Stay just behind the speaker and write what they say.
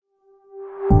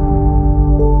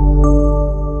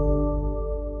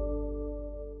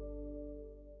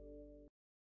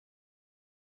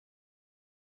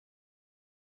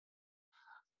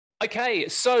Okay,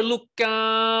 so look,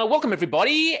 welcome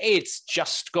everybody. It's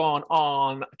just gone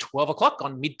on 12 o'clock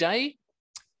on midday.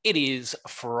 It is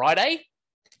Friday,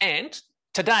 and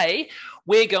today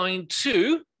we're going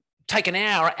to take an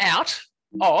hour out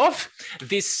of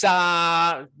this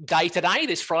day today,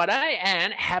 this Friday,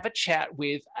 and have a chat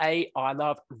with a I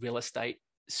Love Real Estate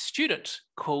student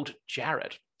called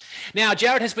Jared. Now,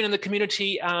 Jared has been in the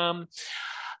community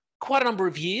quite a number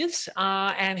of years,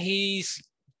 and he's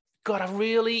got a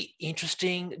really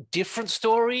interesting, different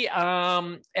story.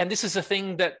 And this is the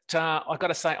thing that I've got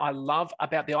to say I love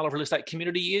about the I Love Real Estate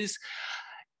community is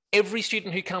every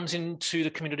student who comes into the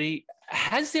community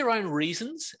has their own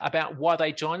reasons about why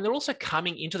they join. They're also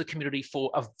coming into the community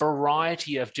for a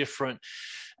variety of different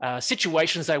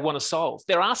situations they want to solve.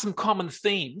 There are some common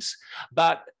themes,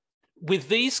 but with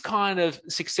these kind of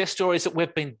success stories that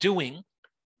we've been doing,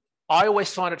 I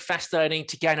always find it fascinating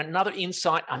to gain another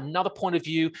insight, another point of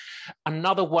view,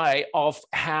 another way of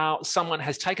how someone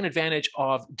has taken advantage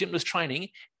of Dimpler's training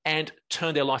and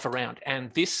turned their life around.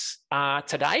 And this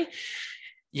today,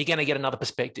 you're going to get another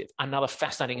perspective, another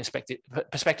fascinating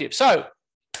perspective. So,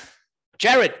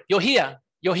 Jared, you're here.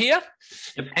 You're here,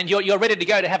 yep. And you're ready to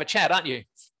go to have a chat, aren't you?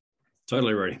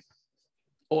 Totally ready.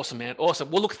 Awesome, man.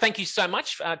 Awesome. Well, look, thank you so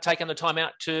much for taking the time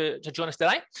out to join us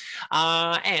today.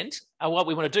 And what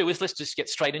we want to do is let's just get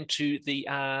straight into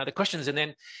the questions and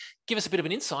then give us a bit of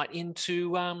an insight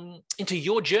into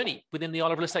your journey within the I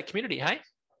Love Real Estate community, hey?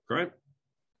 Great.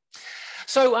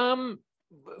 So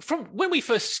from when we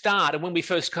first start and when we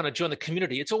first kind of join the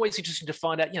community, it's always interesting to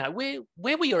find out, where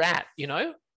were you at,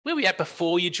 where were you at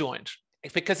before you joined?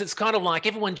 Because it's kind of like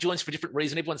everyone joins for a different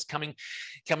reason. Everyone's coming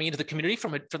into the community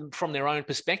from their own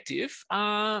perspective.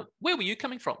 Where were you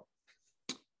coming from?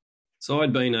 So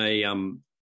I'd been a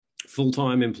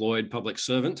full-time employed public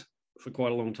servant for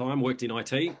quite a long time, worked in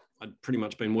IT. I'd pretty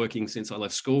much been working since I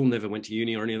left school, never went to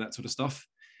uni or any of that sort of stuff.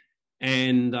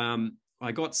 And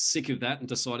I got sick of that and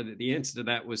decided that the answer to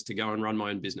that was to go and run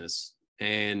my own business.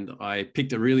 And I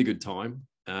picked a really good time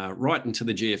right into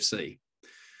the GFC.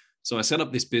 So I set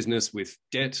up this business with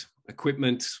debt,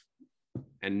 equipment,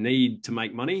 and need to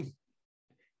make money.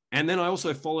 And then I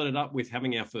also followed it up with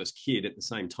having our first kid at the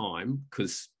same time,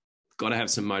 because got to have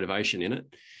some motivation in it.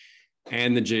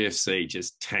 And the GFC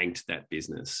just tanked that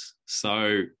business.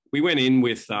 So we went in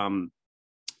with,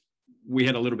 we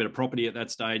had a little bit of property at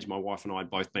that stage. My wife and I had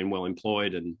both been well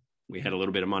employed and we had a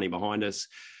little bit of money behind us.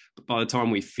 But by the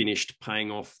time we finished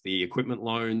paying off the equipment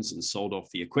loans and sold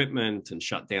off the equipment and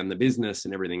shut down the business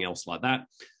and everything else like that,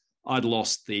 I'd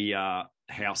lost the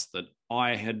house that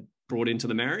I had brought into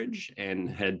the marriage and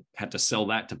had to sell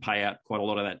that to pay out quite a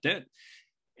lot of that debt.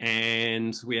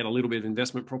 And we had a little bit of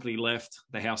investment property left,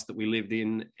 the house that we lived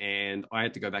in, and I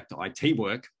had to go back to IT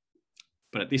work.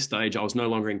 But at this stage, I was no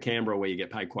longer in Canberra where you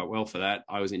get paid quite well for that.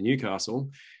 I was in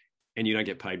Newcastle. And you don't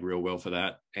get paid real well for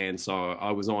that. And so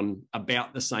I was on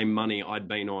about the same money I'd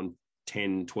been on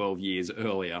 10, 12 years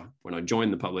earlier when I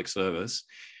joined the public service.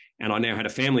 And I now had a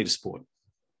family to support.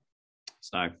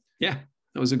 So, yeah,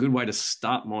 that was a good way to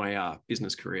start my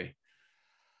business career.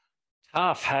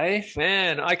 Tough, hey,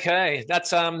 man. Okay,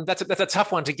 that's a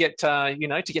tough one to get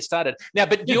to get started. Now,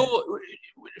 but yeah.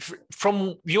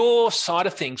 From your side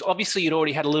of things, obviously you'd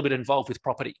already had a little bit involved with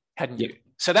property, hadn't you?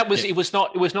 So that was it was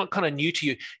not kind of new to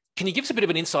you. Can you give us a bit of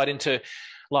an insight into,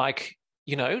 like,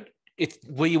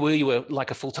 were you like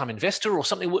a full-time investor or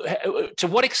something? To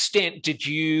what extent did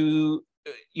you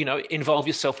involve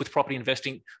yourself with property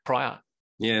investing prior?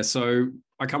 Yeah, so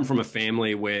I come from a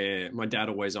family where my dad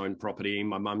always owned property.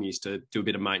 My mum used to do a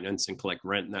bit of maintenance and collect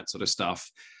rent and that sort of stuff.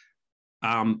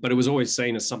 But it was always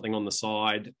seen as something on the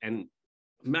side and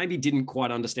maybe didn't quite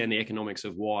understand the economics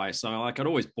of why. So like I'd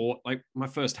always bought, like my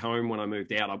first home when I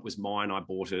moved out, it was mine. I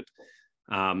bought it.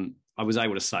 I was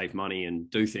able to save money and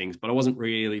do things, but I wasn't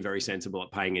really very sensible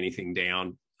at paying anything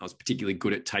down. I was particularly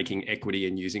good at taking equity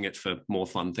and using it for more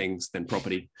fun things than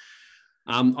property.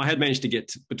 I had managed to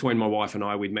get between my wife and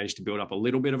I, we'd managed to build up a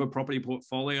little bit of a property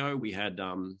portfolio. We had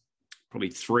probably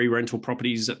 3 rental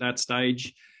properties at that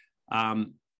stage.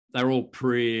 They were all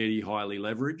pretty highly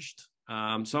leveraged.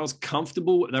 So I was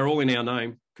comfortable. They're all in our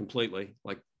name completely.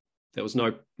 Like there was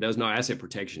no asset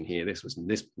protection here.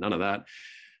 None of that.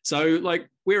 So like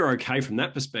we're okay from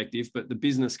that perspective, but the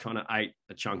business kind of ate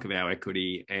a chunk of our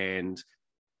equity, and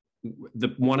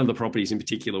one of the properties in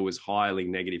particular was highly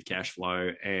negative cash flow.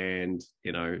 And,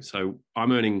 so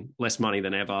I'm earning less money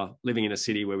than ever, living in a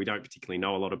city where we don't particularly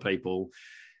know a lot of people.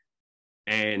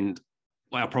 And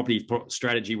our property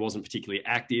strategy wasn't particularly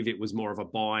active. It was more of a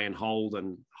buy and hold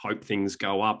and hope things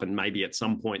go up and maybe at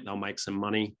some point they'll make some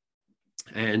money.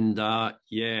 And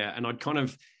and I'd kind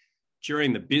of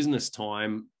during the business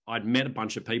time, I'd met a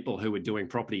bunch of people who were doing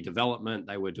property development.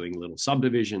 They were doing little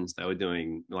subdivisions. They were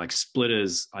doing like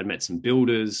splitters. I'd met some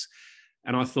builders.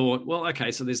 And I thought, well,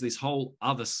 okay, so there's this whole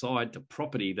other side to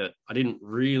property that I didn't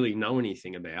really know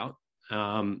anything about.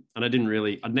 And I'd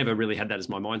never really had that as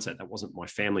my mindset. That wasn't my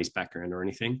family's background or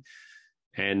anything.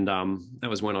 And that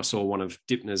was when I saw one of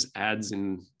Dipner's ads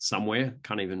in somewhere,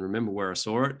 can't even remember where I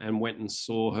saw it, and went and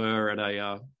saw her at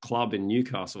a club in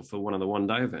Newcastle for one of the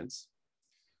one-day events.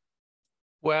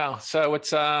 Wow! So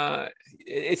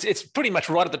it's pretty much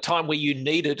right at the time where you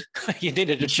needed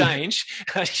a change.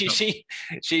 she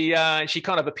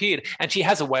kind of appeared, and she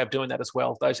has a way of doing that as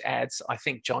well. Those ads, I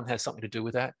think John has something to do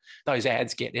with that. Those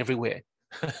ads get everywhere.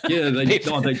 Yeah, they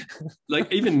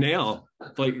like even now,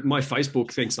 like my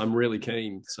Facebook thinks I'm really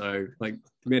keen. So like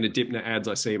the amount of Dipner ads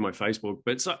I see in my Facebook,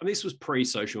 but so, this was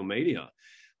pre-social media.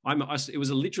 It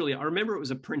was I remember it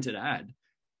was a printed ad.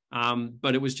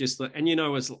 But it was just, and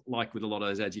it's like with a lot of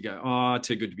those ads, you go, oh,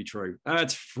 too good to be true.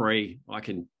 It's free. I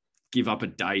can give up a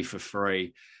day for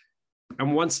free.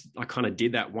 And once I kind of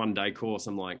did that 1-day course,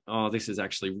 I'm like, oh, this is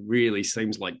actually really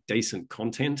seems like decent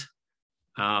content.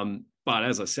 But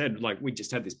as I said, like we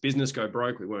just had this business go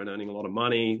broke. We weren't earning a lot of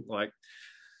money. Like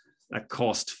that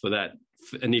cost for that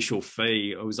initial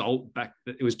fee, it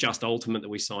was just Ultimate that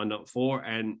we signed up for.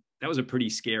 And that was a pretty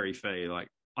scary fee. Like,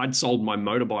 I'd sold my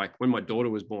motorbike when my daughter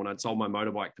was born. I'd sold my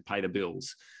motorbike to pay the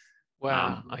bills.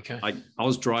 Wow. Okay. I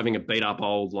was driving a beat up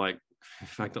old, I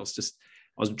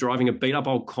was driving a beat up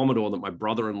old Commodore that my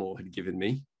brother-in-law had given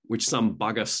me, which some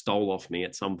bugger stole off me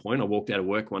at some point. I walked out of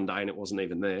work one day and it wasn't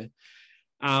even there.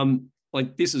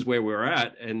 Like this is where we're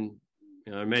at. And,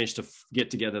 I managed to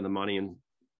get together the money and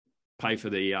pay for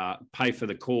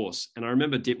the course. And I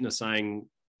remember Dipner saying,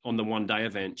 on the 1-day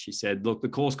event, she said, look, the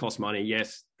course costs money.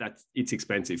 Yes, it's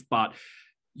expensive, but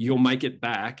you'll make it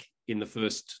back in the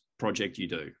first project you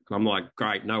do. And I'm like,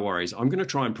 great, no worries. I'm going to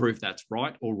try and prove that's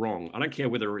right or wrong. I don't care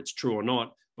whether it's true or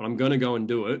not, but I'm going to go and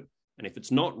do it. And if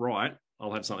it's not right,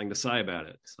 I'll have something to say about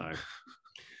it. So,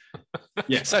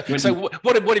 yeah. So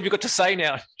what have you got to say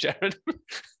now, Jared?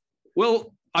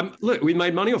 Well, look, we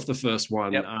made money off the first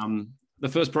one. Yep. The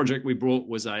first project we brought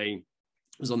was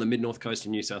on the mid-north coast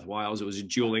of New South Wales. It was a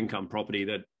dual income property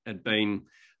that had been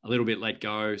a little bit let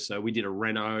go. So we did a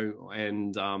reno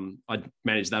and I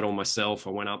managed that all myself.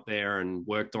 I went up there and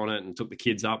worked on it and took the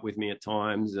kids up with me at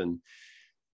times and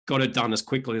got it done as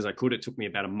quickly as I could. It took me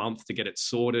about a month to get it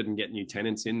sorted and get new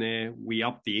tenants in there. We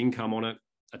upped the income on it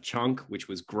a chunk, which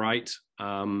was great.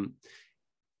 And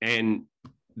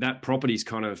that property's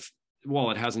kind of,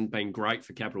 while it hasn't been great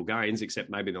for capital gains,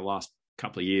 except maybe the last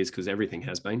couple of years because everything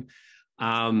has been,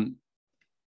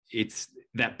 it's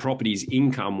that property's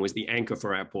income was the anchor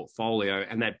for our portfolio,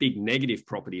 and that big negative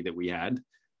property that we had,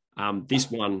 this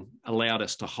one allowed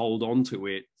us to hold on to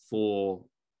it for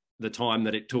the time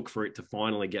that it took for it to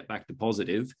finally get back to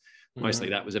positive. Mm-hmm. Mostly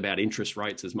that was about interest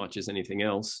rates as much as anything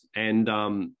else. And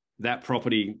that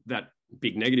property, that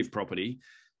big negative property,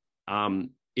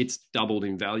 it's doubled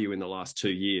in value in the last 2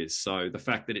 years. So the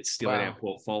fact that it's still in our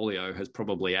portfolio has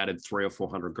probably added 300 or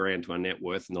 400 grand to our net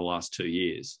worth in the last 2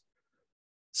 years.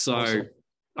 So, awesome.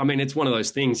 I mean, it's one of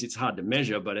those things, it's hard to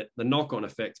measure, but the knock-on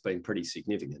effect's been pretty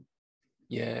significant.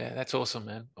 Yeah, that's awesome,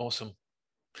 man. Awesome.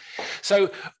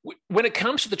 So when it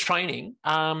comes to the training,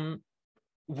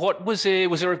 what was there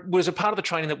a part of the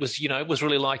training that was, was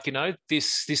really like,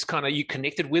 this kind of, you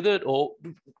connected with it, or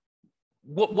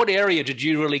what area did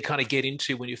you really kind of get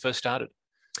into when you first started?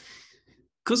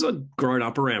 Because I'd grown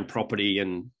up around property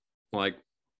and like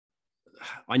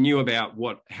I knew about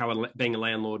how being a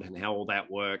landlord and how all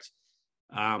that worked.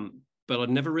 But I'd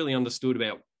never really understood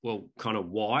about, kind of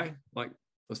why. Like it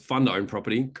was fun to own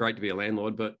property, great to be a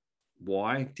landlord, but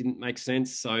why didn't make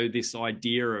sense. So this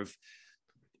idea of,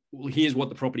 here's what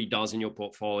the property does in your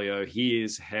portfolio.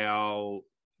 Here's how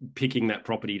picking that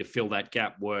property to fill that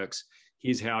gap works.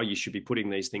 Here's how you should be putting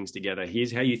these things together.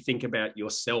 Here's how you think about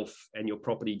yourself and your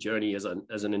property journey as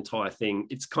an entire thing.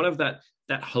 It's kind of that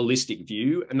holistic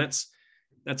view. And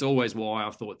that's always why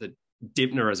I've thought that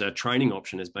Dipner as a training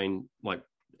option has been like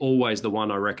always the one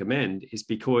I recommend, is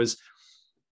because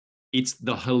it's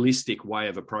the holistic way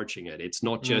of approaching it. It's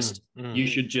not just, you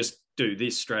should just do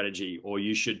this strategy, or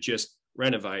you should just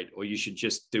renovate, or you should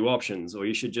just do options, or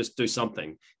you should just do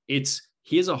something. It's,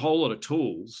 here's a whole lot of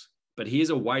tools, but here's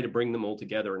a way to bring them all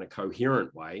together in a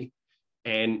coherent way.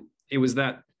 And it was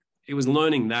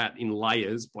learning that in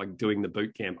layers by doing the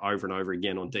boot camp over and over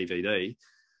again on DVD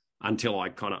until I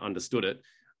kind of understood it.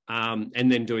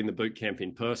 And then doing the boot camp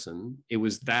in person, it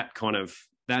was that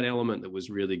element that was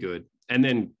really good. And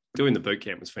then doing the boot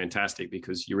camp was fantastic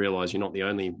because you realize you're not the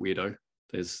only weirdo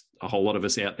there's a whole lot of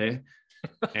us out there.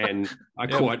 And I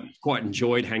quite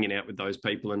enjoyed hanging out with those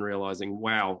people and realizing,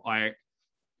 wow, I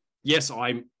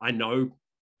know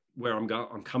where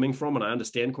I'm coming from, and I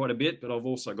understand quite a bit, but I've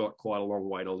also got quite a long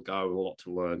way to go and a lot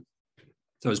to learn.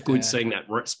 So it's good seeing that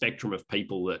spectrum of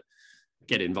people that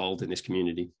get involved in this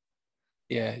community.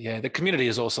 Yeah. The community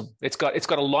is awesome. It's got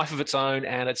a life of its own,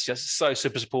 and it's just so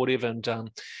super supportive. And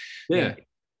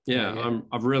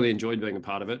I've really enjoyed being a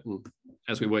part of it. And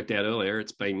as we worked out earlier,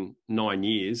 it's been 9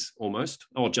 years almost,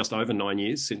 or just over 9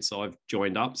 years since I've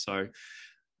joined up. So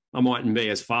I mightn't be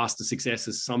as fast a success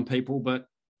as some people, but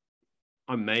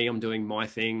I'm me. I'm doing my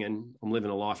thing, and I'm living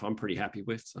a life I'm pretty happy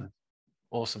with. So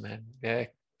awesome, man. Yeah,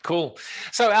 cool.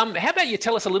 So, how about you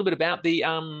tell us a little bit about the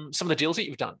some of the deals that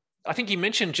you've done? I think you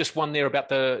mentioned just one there about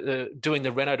the doing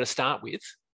the reno to start with.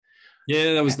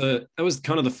 Yeah, that was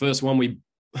kind of the first one we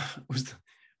was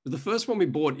the first one we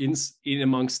bought in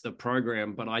amongst the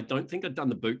program, but I don't think I'd done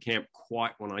the boot camp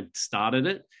quite when I started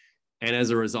it, and as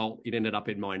a result, it ended up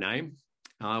in my name.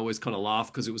 I always kind of laugh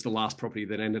because it was the last property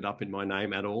that ended up in my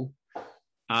name at all.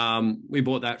 We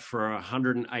bought that for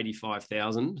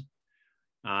 $185,000,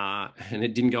 and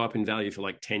it didn't go up in value for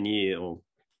like 10 years or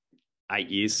 8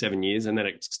 years, 7 years, and then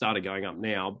it started going up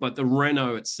now. But the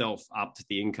reno itself upped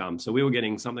the income, so we were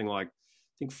getting something like, I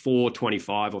think,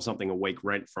 $425 or something a week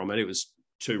rent from it. It was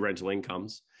 2 rental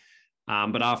incomes,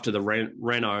 but after the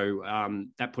reno,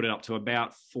 that put it up to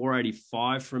about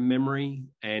 $485 from memory,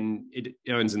 and it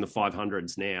earns in the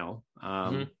 500s now.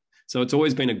 So it's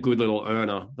always been a good little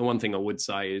earner. The one thing I would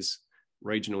say is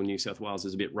regional New South Wales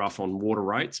is a bit rough on water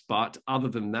rates, but other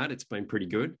than that, it's been pretty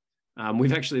good.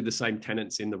 We've actually had the same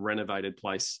tenants in the renovated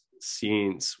place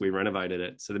since we renovated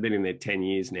it. So they've been in there 10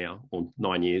 years now, or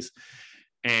 9 years.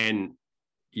 And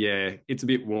yeah, it's a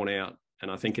bit worn out.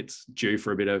 And I think it's due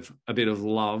for a bit of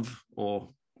love,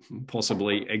 or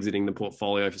possibly exiting the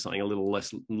portfolio for something a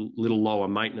little lower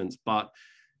maintenance. But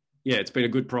yeah, it's been a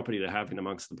good property to have in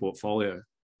amongst the portfolio.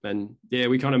 And yeah,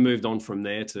 we kind of moved on from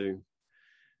there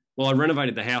I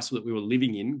renovated the house that we were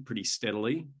living in pretty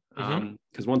steadily.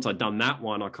 Because once I'd done that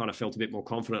one, I kind of felt a bit more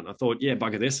confident. I thought, yeah,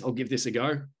 bugger this, I'll give this a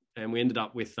go. And we ended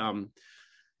up with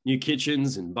new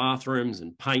kitchens and bathrooms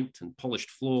and paint and polished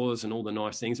floors and all the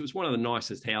nice things. It was one of the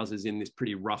nicest houses in this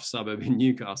pretty rough suburb in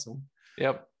Newcastle.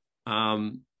 Yep.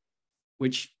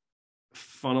 Which,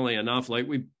 funnily enough, like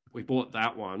we bought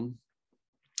that one.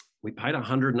 We paid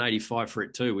 $185 for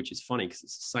it too, which is funny because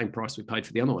it's the same price we paid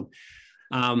for the other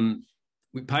one.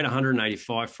 We paid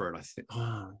 $185 for it, I think.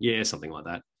 Something like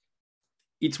that.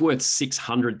 It's worth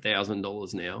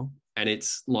 $600,000 now, and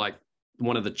it's like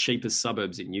one of the cheapest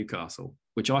suburbs in Newcastle,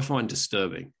 which I find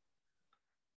disturbing.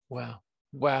 Wow.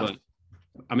 But,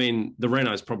 I mean, the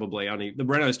reno's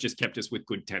just kept us with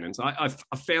good tenants. I've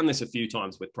found this a few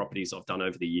times with properties I've done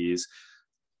over the years.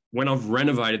 When I've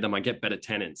renovated them, I get better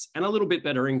tenants and a little bit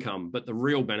better income, but the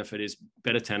real benefit is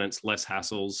better tenants, less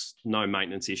hassles, no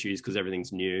maintenance issues because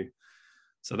everything's new.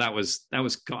 So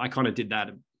I kind of did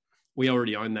that. We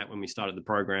already owned that when we started the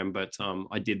program, but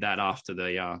I did that after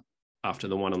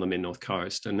the one on the Mid-North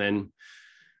Coast. And then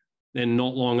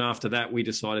not long after that, we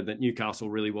decided that Newcastle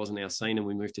really wasn't our scene, and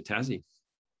we moved to Tassie.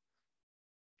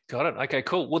 Got it. Okay,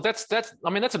 cool. Well, that's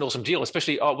an awesome deal,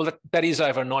 especially, that is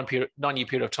over a 9-year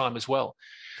period of time as well.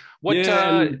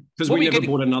 Because we never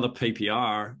bought another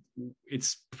PPR,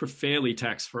 it's fairly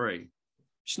tax-free.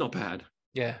 It's not bad.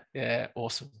 Yeah.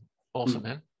 Awesome,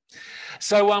 man.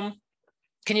 So,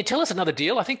 can you tell us another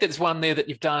deal? I think there's one there that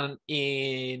you've done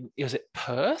was it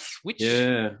Perth?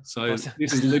 So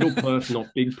this is Little Perth, not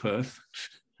Big Perth.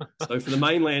 So for the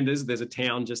mainlanders, there's a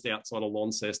town just outside of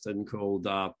Launceston called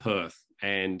Perth,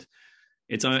 and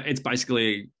it's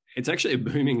actually a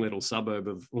booming little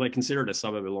suburb they consider it a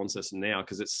suburb of Launceston now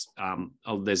because it's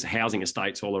there's housing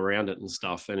estates all around it and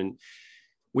stuff. And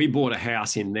we bought a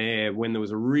house in there when there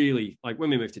was when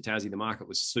we moved to Tassie, the market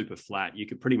was super flat. You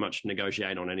could pretty much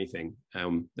negotiate on anything.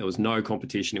 There was no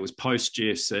competition. It was post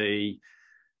GFC.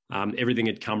 Everything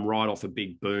had come right off a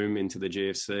big boom into the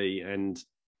GFC, and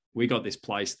we got this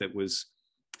place that was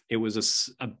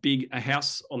a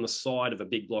house on the side of a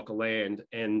big block of land,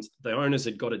 and the owners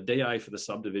had got a DA for the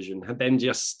subdivision, had then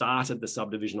just started the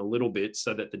subdivision a little bit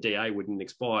so that the DA wouldn't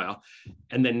expire,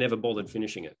 and then never bothered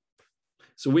finishing it.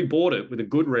 So we bought it with a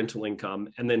good rental income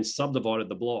and then subdivided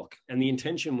the block, and the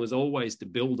intention was always to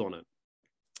build on it.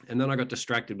 And then I got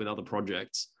distracted with other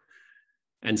projects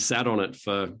and sat on it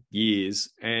for years,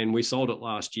 and we sold it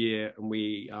last year, and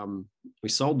we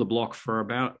sold the block for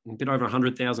about a bit over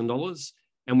 $100,000.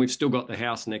 And we've still got the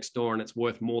house next door, and it's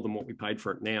worth more than what we paid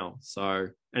for it now. So,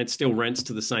 and it still rents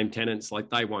to the same tenants. Like,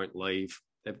 they won't leave.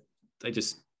 They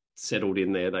just settled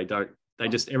in there. They They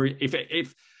just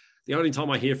if the only time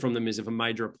I hear from them is if a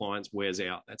major appliance wears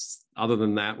out. That's other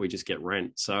than that, we just get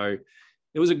rent. So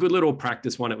it was a good little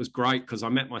practice one. It was great because I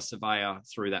met my surveyor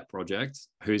through that project,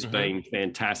 who's been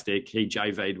fantastic. He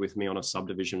JV'd with me on a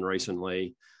subdivision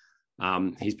recently.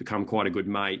 He's become quite a good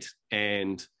mate,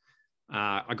 and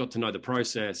I got to know the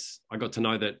process. I got to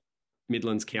know that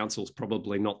Midlands Council is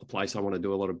probably not the place I want to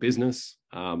do a lot of business.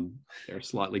 They're a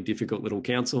slightly difficult little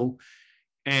council,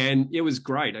 and it was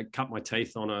great. I cut my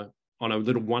teeth on a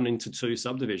little 1-into-2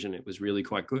 subdivision. It was really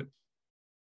quite good.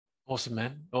 Awesome,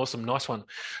 man. Awesome. Nice one.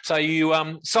 So you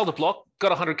sold the block,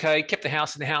 got 100K, kept the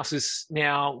house, and the house is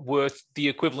now worth the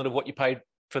equivalent of what you paid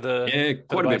for the... Yeah,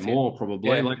 quite a bit more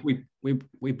probably. Yeah. Like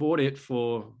we bought it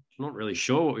for, I'm not really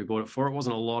sure what we bought it for. It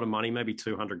wasn't a lot of money, maybe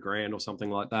 200 grand or something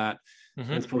like that.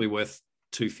 It's probably worth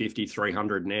 250,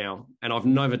 300 now. And I've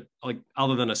never, like,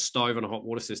 other than a stove and a hot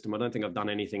water system, I don't think I've done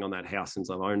anything on that house since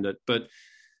I've owned it. But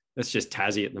that's just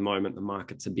Tassie at the moment. The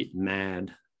market's a bit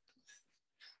mad.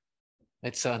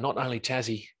 It's not only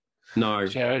Tassie. No.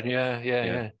 Jared, yeah.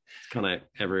 It's kind of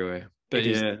everywhere. But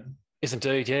Is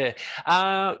indeed, yeah.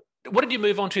 What did you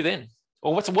move on to then?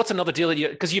 Or what's another deal that you,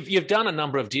 because you've done a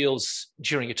number of deals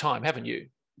during your time, haven't you?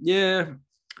 Yeah.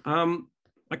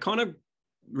 I kind of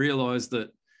realized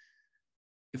that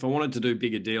if I wanted to do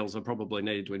bigger deals, I probably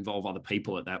needed to involve other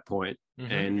people at that point.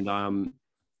 And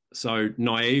so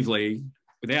naively,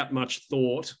 without much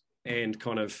thought and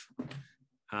kind of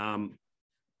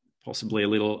possibly a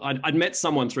little, I'd met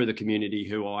someone through the community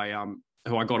who I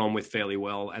got on with fairly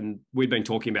well, and we'd been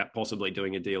talking about possibly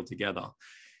doing a deal together.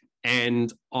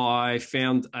 And I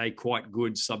found a quite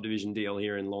good subdivision deal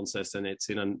here in Launceston. It's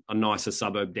in a nicer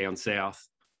suburb down south.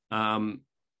 And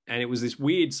it was this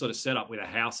weird sort of setup with a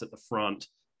house at the front,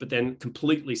 but then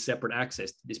completely separate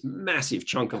access to this massive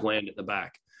chunk of land at the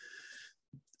back.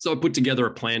 So I put together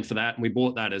a plan for that, and we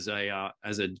bought that as a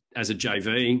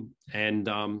JV, and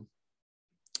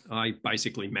I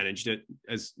basically managed it,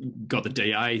 got the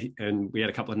DA, and we had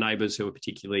a couple of neighbours who were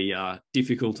particularly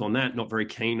difficult on that, not very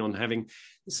keen on having.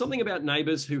 There's something about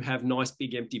neighbours who have nice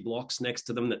big empty blocks next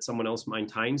to them that someone else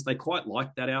maintains. They quite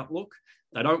like that outlook.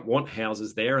 They don't want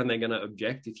houses there, and they're going to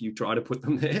object if you try to put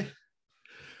them there,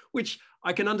 which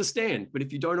I can understand. But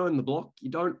if you don't own the block, you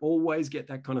don't always get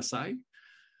that kind of say.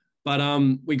 But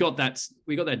we got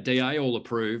that DA all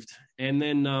approved, and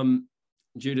then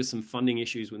due to some funding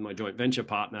issues with my joint venture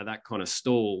partner, that kind of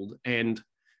stalled, and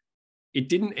it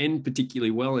didn't end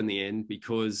particularly well in the end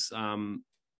because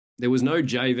there was no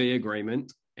JV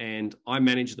agreement, and I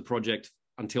managed the project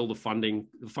until the funding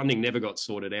never got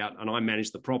sorted out, and I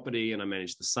managed the property, and I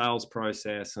managed the sales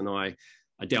process, and I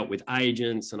dealt with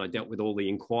agents, and I dealt with all the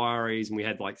inquiries, and we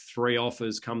had like 3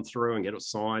 offers come through and get it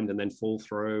signed and then fall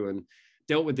through, and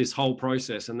dealt with this whole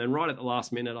process. And then right at the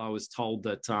last minute, I was told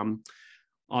that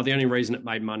the only reason it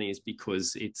made money is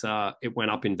because it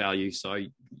went up in value, so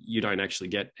you don't actually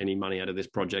get any money out of this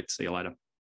project. See you later.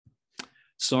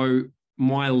 So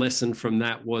my lesson from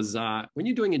that was when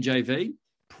you're doing a JV,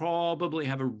 probably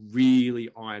have a really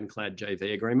ironclad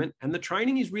JV agreement, and the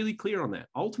training is really clear on that.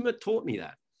 Ultimate taught me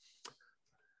that.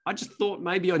 I just thought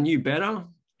maybe I knew better,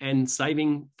 and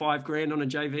saving $5,000 on a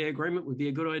JV agreement would be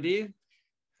a good idea.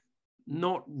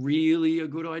 Not really a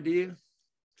good idea.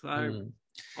 So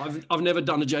I've never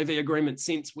done a JV agreement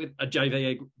since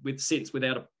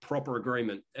without a proper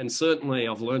agreement, and certainly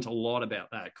I've learned a lot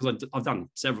about that because I've done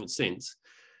several since.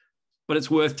 But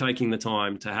it's worth taking the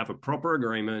time to have a proper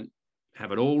agreement,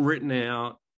 have it all written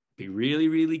out, be really,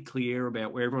 really clear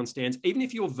about where everyone stands. Even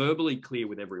if you're verbally clear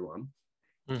with everyone,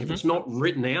 if it's not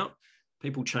written out,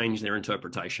 people change their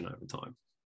interpretation over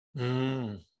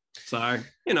time. So,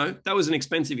 that was an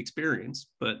expensive experience,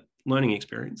 but learning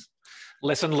experience.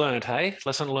 Lesson learned, hey?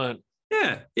 Lesson learned.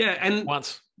 Yeah. And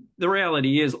once the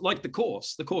reality is, like the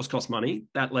course costs money,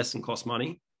 that lesson costs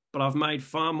money, but I've made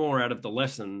far more out of the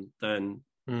lesson than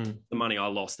the money I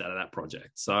lost out of that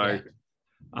project. So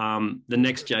the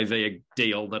next JV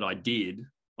deal that I did,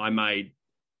 I made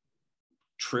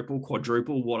triple,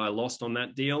 quadruple what I lost on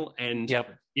that deal. And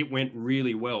it went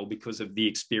really well because of the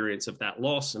experience of that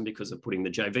loss, and because of putting the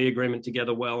JV agreement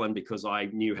together well, and because I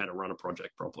knew how to run a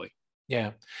project properly.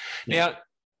 Yeah. Now,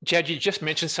 Jad, you just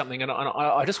mentioned something, and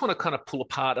I just want to kind of pull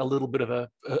apart a little bit of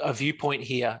a viewpoint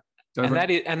here. And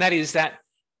that is that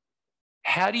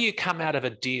how do you come out of a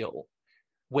deal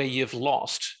where you've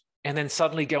lost and then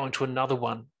suddenly go into another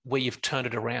one where you've turned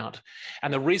it around?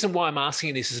 And the reason why I'm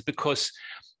asking this is because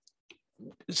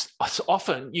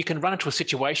often you can run into a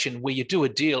situation where you do a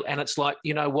deal and it's like,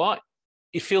 you know what?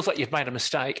 It feels like you've made a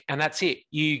mistake, and that's it.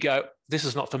 You go, this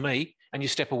is not for me, and you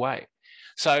step away.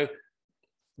 So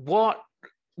what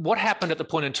what happened at the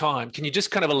point in time? Can you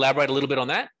just kind of elaborate a little bit on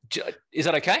that? Is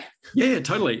that okay? Yeah,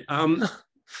 totally.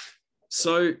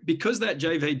 So because that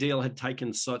JV deal had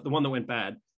taken the one that went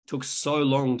bad took so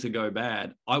long to go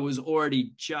bad, I was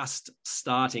already just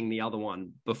starting the other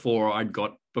one before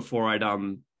it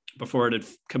had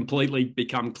completely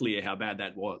become clear how bad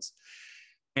that was.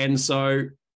 And so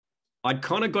I'd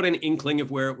kind of got an inkling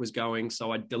of where it was going.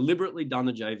 So I'd deliberately done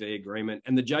the JV agreement,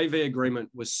 and the JV agreement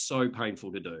was so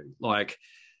painful to do. Like,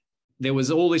 there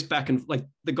was all this back and like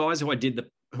the guys who I did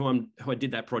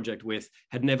that project with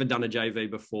had never done a JV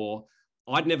before.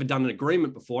 I'd never done an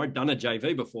agreement before. I'd done a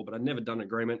JV before, but I'd never done an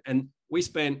agreement. And we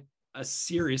spent a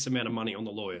serious amount of money on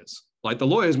the lawyers. Like, the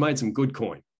lawyers made some good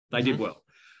coin. They did well.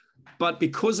 But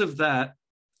because of that,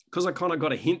 because I kind of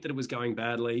got a hint that it was going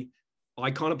badly, I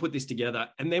kind of put this together.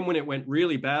 And then when it went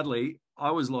really badly,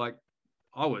 I was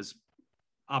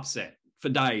upset for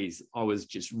days. I was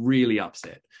just really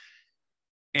upset.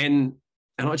 And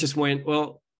I just went,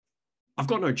 well, I've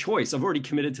got no choice. I've already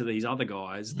committed to these other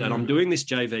guys that I'm doing this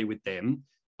JV with them.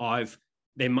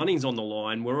 Their money's on the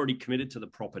line. We're already committed to the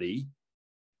property.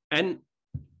 And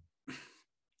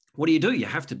what do? You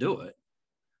have to do it.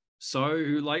 So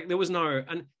like, there was no,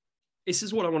 and this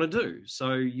is what I want to do.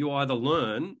 So you either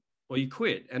learn or you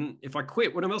quit. And if I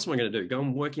quit, what else am I going to do? Go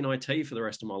and work in IT for the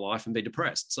rest of my life and be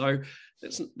depressed. So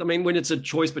when it's a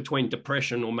choice between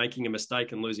depression or making a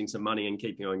mistake and losing some money and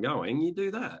keeping on going, you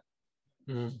do that.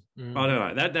 I don't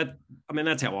know.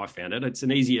 That's how I found it. It's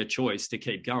an easier choice to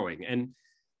keep going. And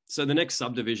so the next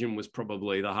subdivision was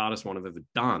probably the hardest one I've ever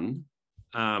done.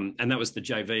 And that was the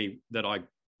JV that I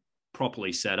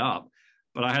properly set up.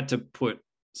 But I had to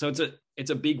so it's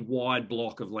a big wide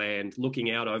block of land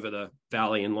looking out over the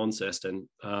valley in Launceston.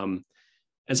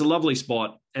 It's a lovely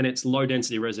spot, and it's low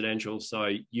density residential. So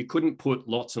you couldn't put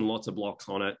lots and lots of blocks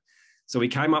on it. So we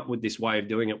came up with this way of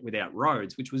doing it without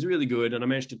roads, which was really good. And I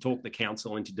managed to talk the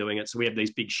council into doing it. So we have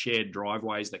these big shared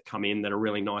driveways that come in that are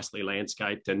really nicely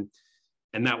landscaped. And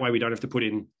that way we don't have to put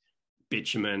in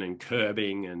bitumen and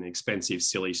curbing and expensive,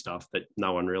 silly stuff that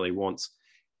no one really wants.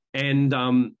 And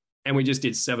we just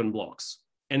did 7 blocks.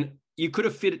 And you could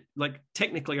have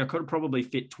technically, I could have probably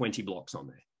fit 20 blocks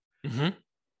on there.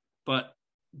 But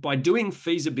by doing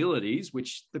feasibilities,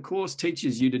 which the course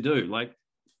teaches you to do, like,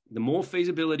 the more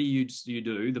feasibility you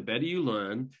do, the better you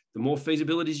learn. The more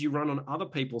feasibilities you run on other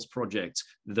people's projects,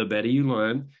 the better you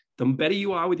learn. The better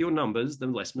you are with your numbers, the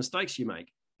less mistakes you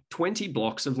make. 20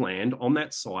 blocks of land on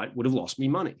that site would have lost me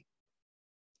money.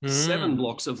 7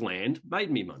 blocks of land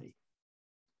made me money.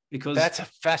 Because that's a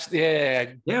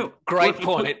great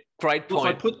point. Great point. If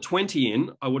I put 20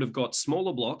 in, I would have got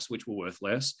smaller blocks, which were worth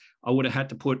less. I would have had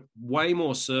to put way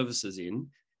more services in.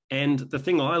 And the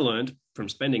thing I learned from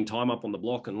spending time up on the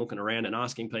block and looking around and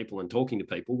asking people and talking to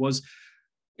people was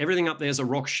everything up there is a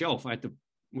rock shelf.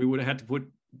 We would have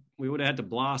had to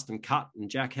blast and cut and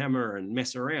jackhammer and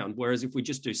mess around. Whereas if we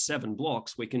just do 7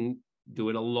 blocks, we can do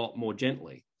it a lot more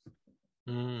gently.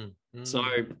 So,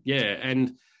 yeah.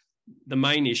 And the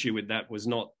main issue with that was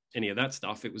not any of that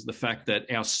stuff. It was the fact that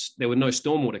there were no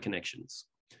stormwater connections.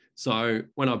 So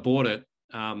when I bought it,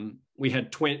 we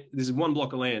had 20. This is 1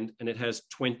 block of land, and it has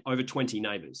over 20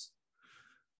 neighbours.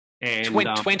 And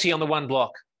 20 on the 1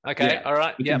 block. Okay, yeah, all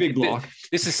right. It's a big block.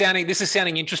 This is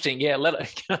sounding interesting. Yeah,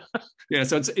 yeah.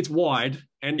 So it's wide,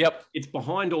 and it's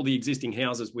behind all the existing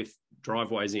houses with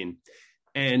driveways in,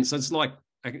 and so it's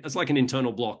like an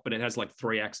internal block, but it has like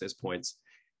 3 access points.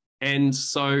 And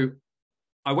so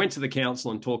I went to the council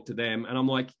and talked to them, and I'm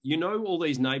like, all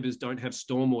these neighbours don't have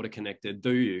stormwater connected,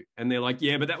 do you? And they're like,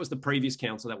 yeah, but that was the previous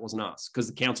council. That wasn't us, because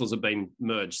the councils have been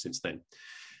merged since then.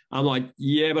 I'm like,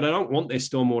 yeah, but I don't want their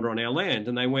stormwater on our land.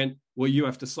 And they went, well, you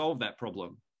have to solve that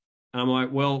problem. And I'm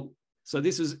like, well, so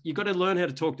you've got to learn how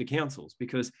to talk to councils,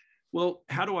 because, well,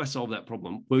 how do I solve that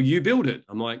problem? Well, you build it.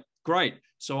 I'm like, great.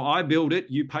 So I build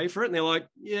it, you pay for it. And they're like,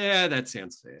 yeah, that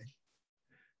sounds fair.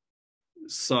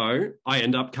 So I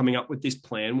end up coming up with this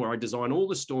plan where I design all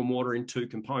the stormwater in 2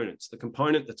 components, the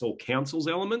component that's all council's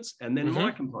elements and then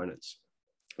my components.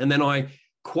 And then I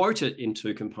quote it in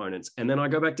 2 components. And then I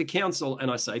go back to council and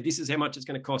I say, this is how much it's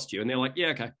going to cost you. And they're like, yeah,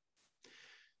 okay.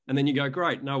 And then you go,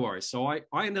 great, no worries. So I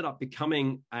ended up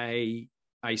becoming a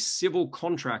civil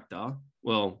contractor,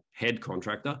 head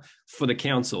contractor for the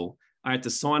council. I had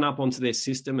to sign up onto their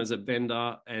system as a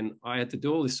vendor, and I had to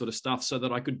do all this sort of stuff so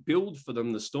that I could build for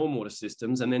them the stormwater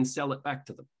systems and then sell it back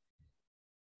to them.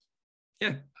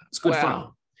 Yeah, it's good fun.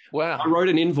 Wow. I wrote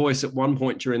an invoice at one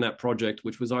point during that project,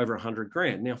 which was over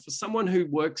 $100,000. Now, for someone who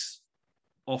works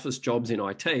office jobs in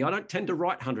IT, I don't tend to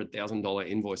write $100,000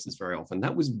 invoices very often.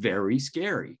 That was very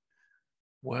scary.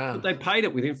 Wow. But they paid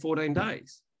it within 14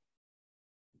 days.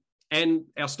 And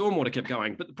our stormwater kept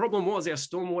going. But the problem was our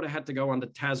stormwater had to go under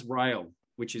Tasrail,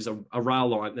 which is a rail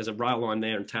line. There's a rail line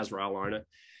there and Tasrail on it.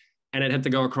 And it had to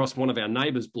go across one of our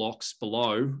neighbours' blocks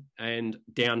below and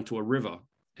down to a river.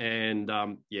 And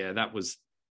that was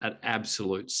an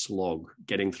absolute slog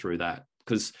getting through that,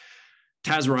 because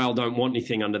Tasrail don't want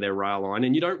anything under their rail line,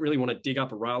 and you don't really want to dig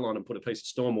up a rail line and put a piece of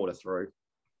stormwater through.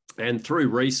 And through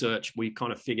research, we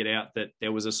kind of figured out that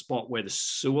there was a spot where the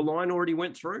sewer line already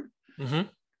went through. Mm-hmm.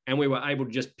 And we were able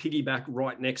to just piggyback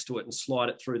right next to it and slide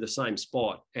it through the same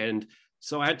spot. And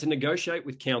so I had to negotiate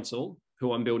with council,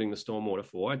 who I'm building the stormwater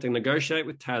for. I had to negotiate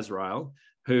with Tasrail,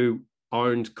 who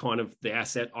owned kind of the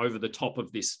asset over the top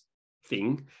of this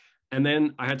thing. And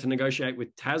then I had to negotiate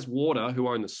with Taswater, who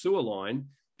own the sewer line,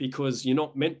 because you're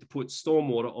not meant to put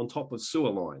stormwater on top of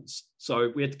sewer lines.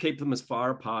 So we had to keep them as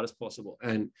far apart as possible.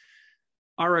 And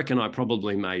I reckon I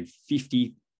probably made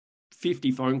 50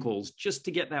 phone calls just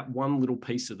to get that one little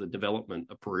piece of the development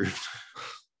approved.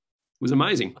 It was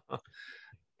amazing.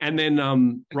 And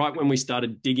then right when we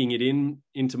started digging it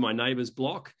into my neighbour's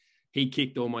block, he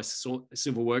kicked all my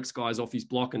civil works guys off his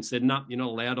block and said, "No, you're not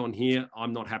allowed on here.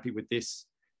 I'm not happy with this."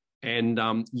 And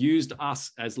used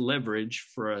us as leverage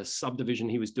for a subdivision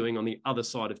he was doing on the other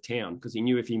side of town, because he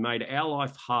knew if he made our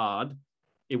life hard,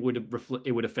 it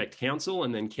would affect council,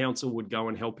 and then council would go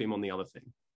and help him on the other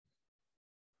thing.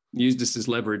 Used us as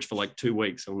leverage for like 2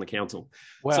 weeks on the council.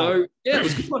 Wow. So yeah, it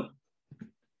was good fun.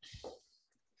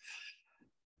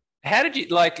 How did you,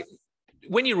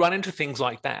 when you run into things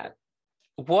like that,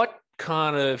 what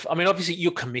kind of, I mean, obviously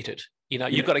you're committed,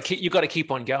 you've got to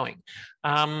keep on going.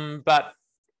 But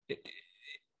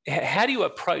how do you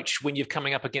approach when you're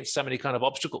coming up against so many kind of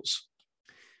obstacles?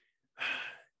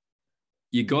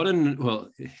 You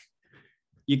can't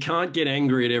get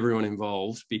angry at everyone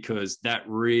involved, because that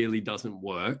really doesn't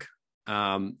work,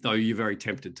 though you're very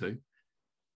tempted to.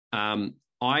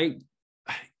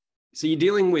 So you're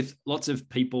dealing with lots of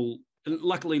people.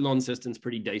 Luckily, Launceston's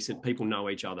pretty decent. People know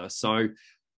each other. So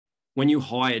when you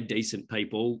hire decent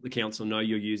people, the council know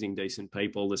you're using decent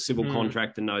people. The civil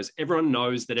contractor knows. Everyone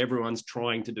knows that everyone's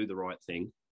trying to do the right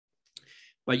thing.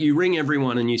 But you ring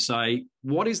everyone and you say,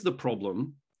 "What is the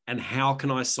problem and how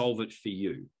can I solve it for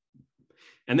you?"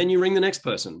 And then you ring the next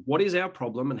person. "What is our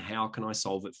problem and how can I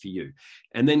solve it for you?"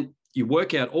 And then you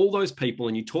work out all those people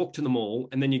and you talk to them all.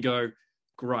 And then you go,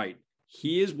 "Great,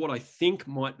 here's what I think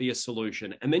might be a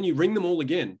solution." And then you ring them all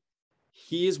again.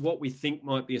 "Here's what we think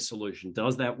might be a solution.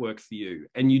 Does that work for you?"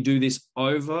 And you do this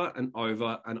over and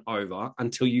over and over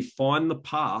until you find the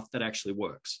path that actually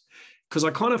works. Because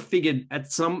I kind of figured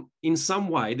in some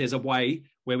way, there's a way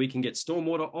where we can get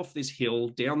stormwater off this hill,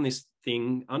 down this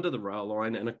thing, under the rail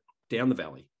line and down the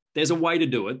valley. There's a way to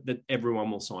do it that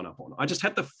everyone will sign up on. I just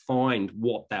had to find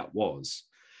what that was.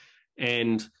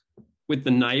 And with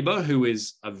the neighbour, who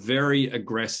is a very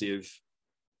aggressive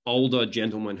older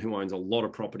gentleman who owns a lot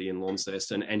of property in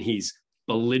Launceston, and he's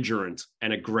belligerent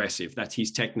and aggressive. That's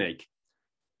his technique.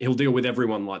 He'll deal with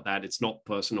everyone like that. It's not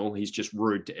personal. He's just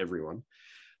rude to everyone.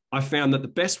 I found that the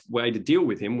best way to deal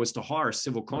with him was to hire a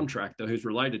civil contractor who's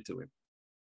related to him.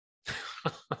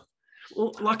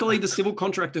 Well, luckily, the civil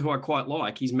contractor, who I quite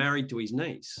like, he's married to his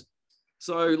niece.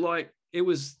 So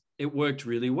it worked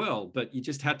really well, but you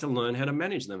just had to learn how to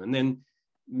manage them. And then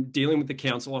dealing with the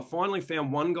council, I finally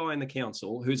found one guy in the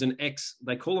council who's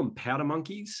they call them powder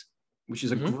monkeys, which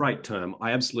is a great term.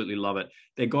 I absolutely love it.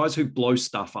 They're guys who blow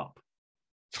stuff up.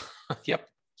 Yep.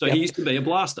 So he used to be a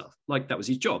blaster. That was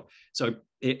his job. So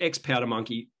ex-powder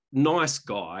monkey, nice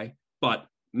guy, but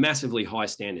massively high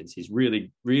standards. He's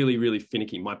really, really, really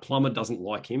finicky. My plumber doesn't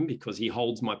like him because he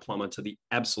holds my plumber to the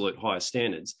absolute highest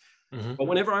standards. Mm-hmm. But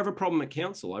whenever I have a problem at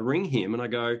council, I ring him and I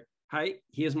go, "Hey,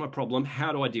 here's my problem.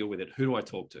 How do I deal with it? Who do I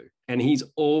talk to?" And he's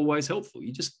always helpful.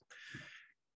 You just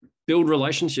build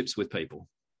relationships with people.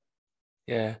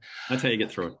 Yeah. That's how you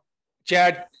get through it.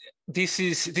 Jared, this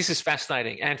is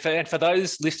fascinating. And for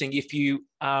those listening, if you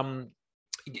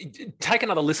take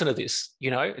another listen to this,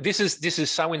 this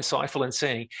is so insightful in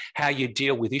seeing how you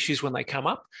deal with issues when they come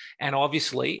up, and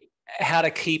obviously how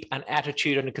to keep an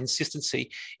attitude and a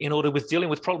consistency in order with dealing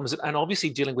with problems, and obviously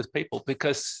dealing with people,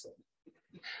 because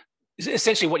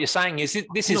essentially what you're saying is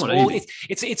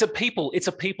it's a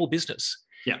people business.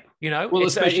 Yeah. Well,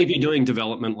 especially if you're doing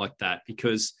development like that,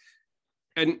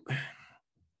 and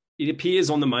it appears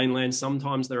on the mainland,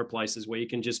 sometimes there are places where you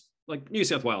can just, like New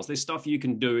South Wales, there's stuff you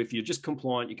can do. If you're just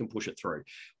compliant, you can push it through.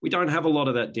 We don't have a lot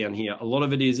of that down here. A lot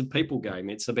of it is a people game.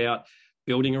 It's about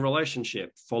building a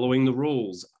relationship, following the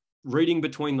rules, reading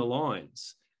between the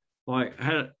lines.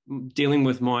 Dealing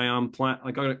with my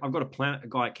I've got a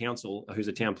guy at council who's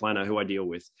a town planner who I deal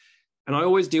with, And I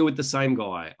always deal with the same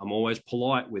guy. I'm always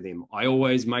polite with him. I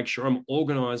always make sure I'm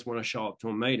organized when I show up to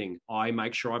a meeting. I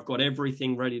make sure I've got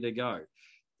everything ready to go.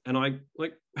 And I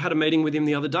had a meeting with him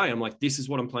the other day. I'm like, this is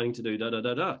what I'm planning to do, da, da,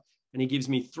 da, da. And he gives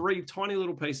me 3 tiny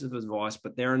little pieces of advice,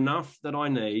 but they're enough that I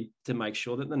need to make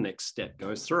sure that the next step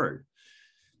goes through.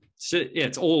 So yeah,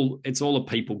 it's all a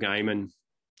people game, and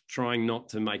trying not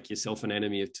to make yourself an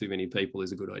enemy of too many people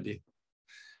is a good idea.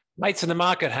 Mates in the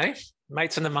market, hey?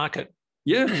 Mates in the market.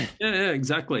 Yeah,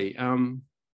 exactly. I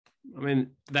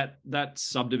mean, that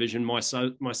subdivision, my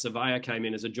surveyor came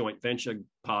in as a joint venture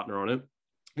partner on it.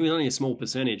 It was only a small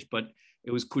percentage, but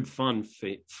it was good fun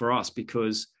for us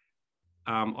because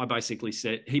I basically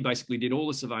said he basically did all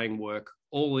the surveying work,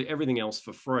 everything else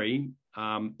for free,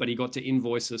 but he got to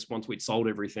invoice us once we'd sold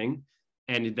everything,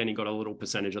 and then he got a little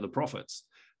percentage of the profits.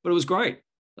 But it was great.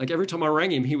 Like every time I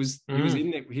rang him, he was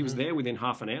in there. He was there within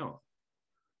half an hour.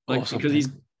 Like awesome. Because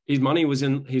his money was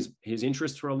in his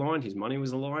interests were aligned, his money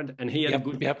was aligned, and he had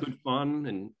good fun,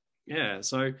 and yeah.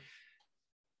 So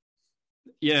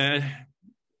yeah,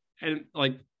 and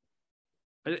like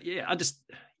yeah,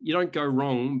 you don't go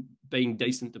wrong being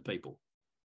decent to people.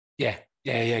 Yeah,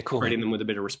 cool. Treating them with a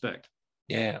bit of respect.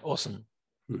 Yeah, awesome.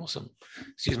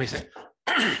 Excuse me, sir.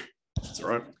 That's all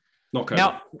right. Not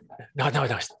COVID. No.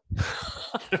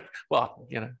 Well,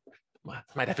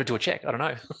 might have to do a check. I don't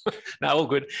know. No, all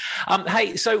good.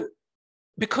 Hey, so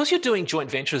because you're doing joint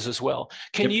ventures as well,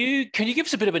 can you give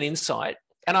us a bit of an insight?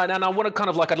 And I want to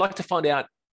I'd like to find out,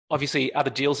 obviously, other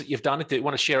deals that you've done that you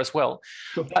want to share as well.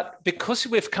 Sure. But because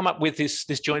we've come up with this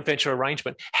joint venture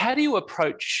arrangement, how do you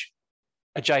approach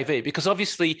a JV? Because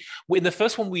obviously, in the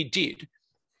first one we did,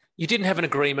 you didn't have an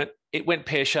agreement. It went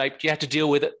pear-shaped. You had to deal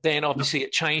with it. Then obviously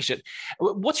it changed it.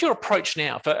 What's your approach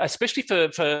now, especially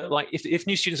for like if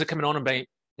new students are coming on and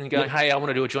going, hey, I want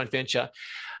to do a joint venture.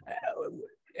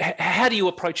 How do you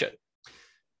approach it?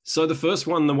 So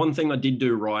the one thing I did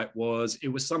do right was it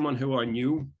was someone who I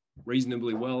knew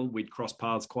reasonably well. We'd crossed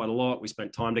paths quite a lot. We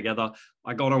spent time together.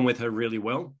 I got on with her really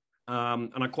well,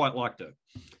 and I quite liked her.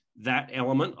 That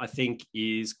element, I think,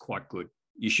 is quite good.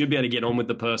 You should be able to get on with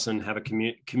the person, have a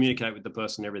communicate with the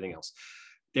person, everything else.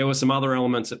 There were some other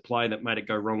elements at play that made it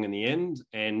go wrong in the end,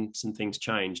 and some things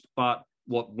changed. But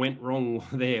what went wrong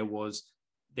there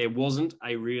wasn't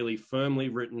a really firmly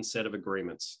written set of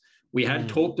agreements. We had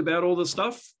talked about all the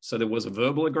stuff, so there was a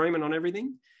verbal agreement on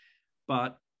everything.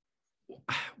 But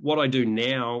what I do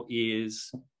now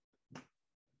is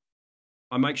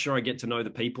I make sure I get to know the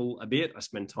people a bit. I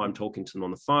spend time talking to them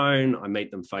on the phone. I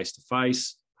meet them face to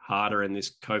face. Harder in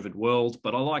this COVID world,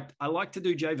 but I like to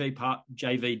do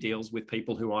JV deals with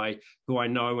people who I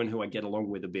know and who I get along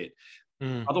with a bit.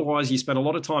 Otherwise, you spend a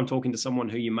lot of time talking to someone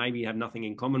who you maybe have nothing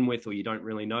in common with, or you don't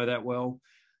really know that well.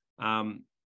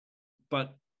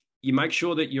 But you make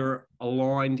sure that you're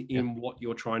aligned in what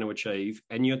you're trying to achieve,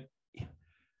 and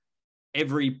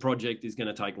every project is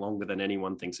going to take longer than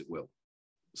anyone thinks it will.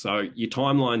 So your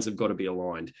timelines have got to be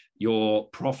aligned. Your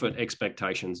profit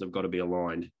expectations have got to be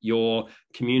aligned. Your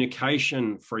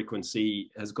communication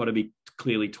frequency has got to be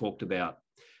clearly talked about.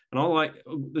 And I like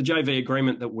the JV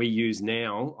agreement that we use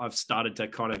now. I've started to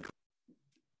kind of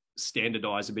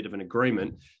standardize a bit of an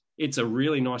agreement. It's a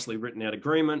really nicely written out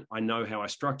agreement. I know how I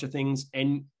structure things,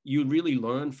 and you really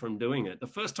learn from doing it. The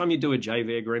first time you do a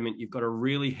JV agreement, you've got to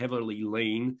really heavily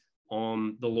lean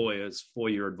on the lawyers for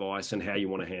your advice and how you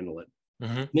want to handle it.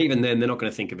 And even then, they're not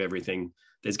going to think of everything.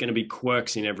 There's going to be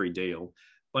quirks in every deal.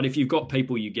 But if you've got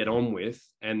people you get on with,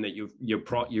 and that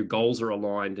your goals are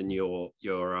aligned and your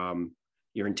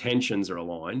intentions are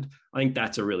aligned, I think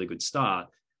that's a really good start.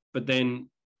 But then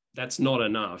that's not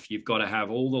enough. You've got to have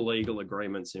all the legal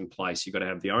agreements in place. You've got to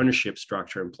have the ownership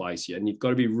structure in place, and you've got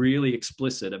to be really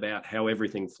explicit about how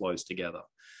everything flows together.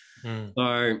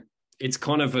 So it's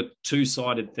kind of a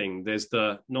two-sided thing. There's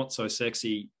the not so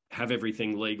sexy, have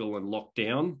everything legal and locked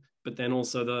down, but then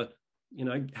also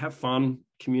have fun,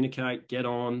 communicate, get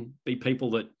on, be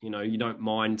people that, you don't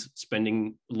mind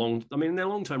spending they're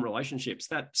long-term relationships.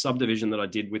 That subdivision that I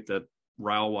did with the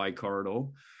railway corridor,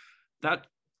 that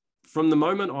from the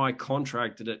moment I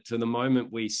contracted it to the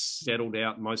moment we settled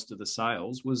out most of the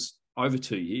sales was over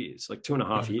 2 years, like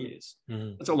 2.5 years.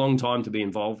 That's a long time to be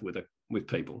involved with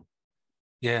people.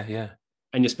 Yeah.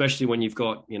 And especially when you've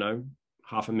got,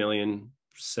 $500,000,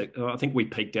 I think we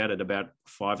peaked out at about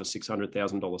 $500,000 or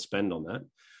 $600,000 spend on that.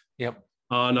 Yep.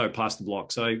 No, past the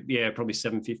block. So yeah, probably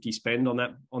 $750 spend on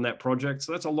that project.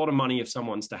 So that's a lot of money if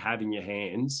someone's to have in your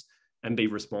hands and be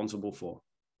responsible for.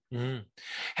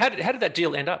 How did that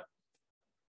deal end up?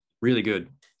 Really good.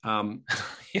 What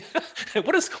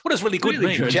does really good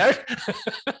mean, Jared?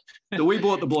 So we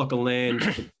bought the block of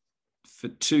land for for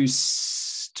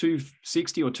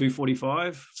 260 or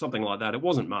 245, something like that. It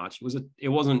wasn't much. It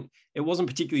wasn't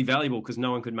particularly valuable because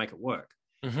no one could make it work.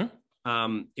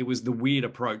 It was the weird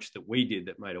approach that we did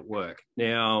that made it work.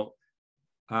 Now,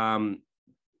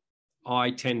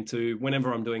 I tend to,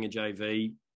 whenever I'm doing a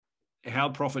JV, how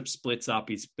profit splits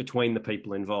up is between the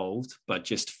people involved, but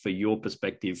just for your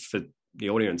perspective, for the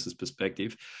audience's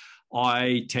perspective,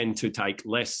 I tend to take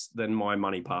less than my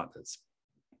money partners.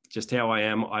 Just how I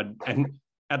am. And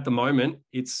at the moment,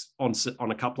 it's on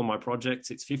a couple of my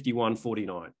projects, it's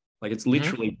 51-49. Like it's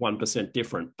literally 1%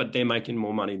 different, but they're making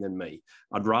more money than me.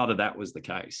 I'd rather that was the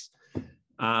case.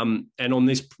 And on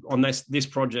this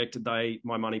project,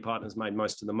 my money partners made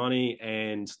most of the money,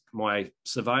 and my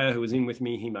surveyor who was in with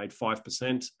me, he made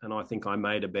 5%, and I think I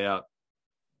made about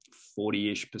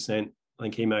 40-ish%. I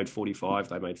think he made 45,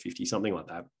 they made 50, something like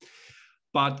that.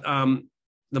 But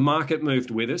the market moved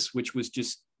with us, which was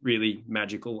just really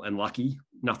magical and lucky,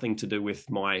 nothing to do with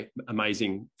my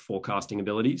amazing forecasting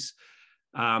abilities.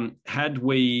 Had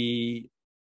we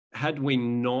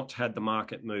not had the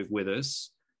market move with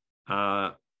us,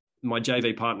 my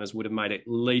JV partners would have made at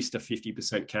least a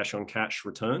 50% cash on cash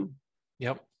return.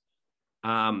 Yep.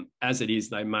 As it is,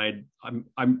 they made.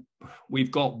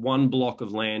 We've got one block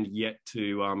of land yet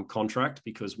to contract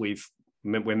because we're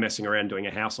messing around doing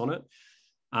a house on it.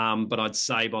 But I'd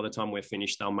say by the time we're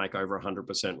finished, they'll make over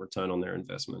 100% return on their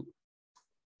investment.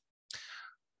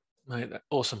 Mate,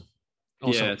 awesome.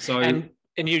 Yeah. So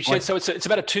and you said so it's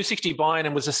about a 260 buy-in,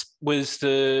 and was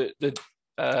the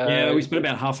yeah, we spent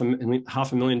about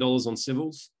 $500,000 on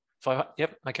civils.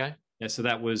 Yep. Okay. Yeah. So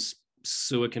that was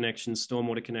sewer connections,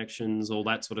 stormwater connections, all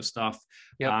that sort of stuff.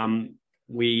 Yep.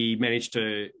 We managed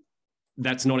to.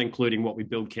 That's not including what we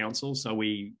build council. So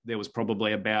there was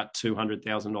probably about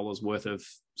 $200,000 worth of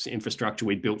infrastructure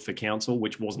we built for council,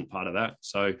 which wasn't part of that.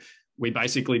 So we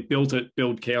basically built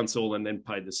council, and then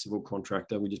paid the civil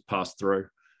contractor. We just passed through.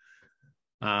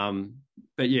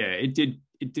 But yeah, it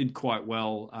did quite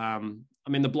well. I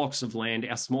mean, the blocks of land,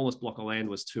 our smallest block of land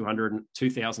was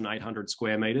 2,800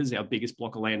 square meters. Our biggest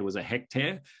block of land was a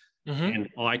hectare. And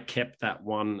I kept that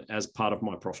one as part of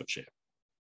my profit share.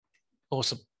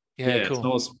 Awesome. Yeah,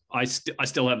 cool. So I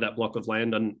still have that block of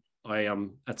land, and I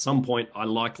at some point I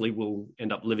likely will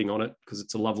end up living on it because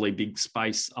it's a lovely big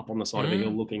space up on the side of a hill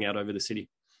looking out over the city.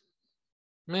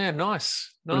 Man,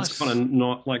 nice. But it's kind of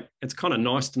not like, it's kind of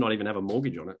nice to not even have a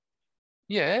mortgage on it.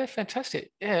 Yeah,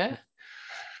 fantastic. Yeah.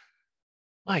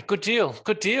 Mate, good deal.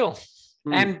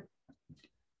 And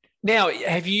now,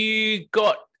 have you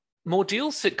got more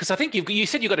deals? Because I think you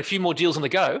said you've got a few more deals on the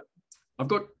go.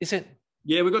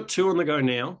 Yeah, we've got 2 on the go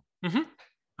now.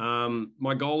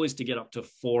 My goal is to get up to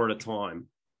 4 at a time.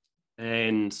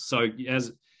 And so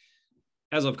as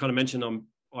I've kind of mentioned,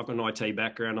 I've got an IT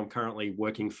background. I'm currently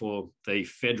working for the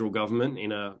federal government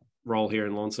in a role here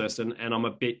in Launceston, and I'm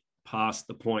a bit past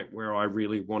the point where I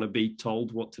really want to be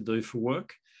told what to do for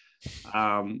work.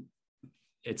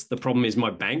 The problem is my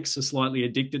banks are slightly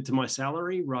addicted to my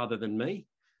salary rather than me.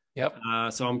 Yep.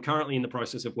 So I'm currently in the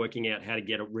process of working out how to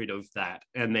get rid of that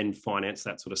and then finance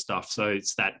that sort of stuff. So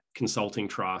it's that consulting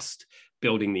trust,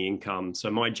 building the income. So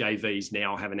my JVs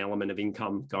now have an element of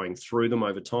income going through them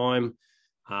over time,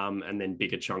 and then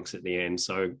bigger chunks at the end.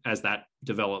 So as that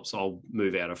develops, I'll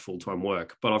move out of full-time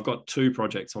work. But I've got 2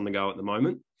 projects on the go at the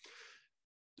moment.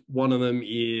 One of them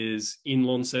is in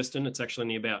Launceston. It's actually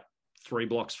only about 3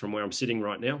 blocks from where I'm sitting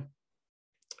right now.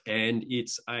 And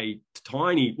it's a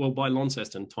tiny, well, by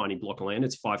Launceston, tiny block of land.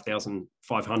 It's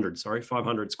 500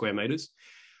 square meters.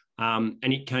 And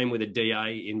it came with a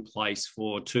DA in place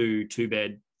for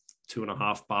 2-bed,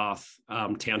 2.5 bath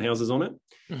townhouses on it.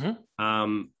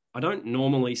 I don't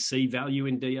normally see value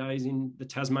in DAs in the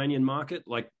Tasmanian market.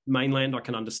 Like mainland, I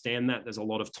can understand that. There's a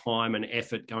lot of time and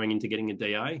effort going into getting a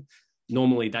DA.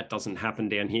 Normally, that doesn't happen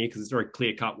down here because it's very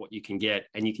clear cut what you can get.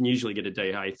 And you can usually get a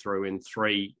DA through in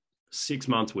 6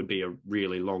 months would be a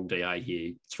really long DA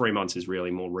here. 3 months is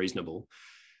really more reasonable.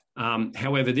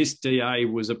 However, this DA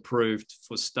was approved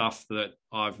for stuff that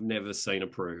I've never seen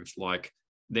approved. Like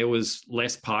there was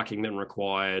less parking than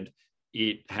required.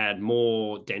 It had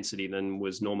more density than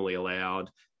was normally allowed.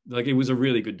 Like it was a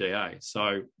really good DA.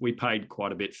 So we paid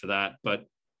quite a bit for that, but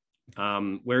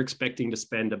we're expecting to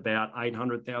spend about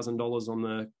 $800,000 on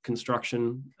the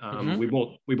construction. We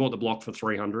bought the block for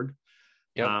 $300,000.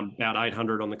 Yep. About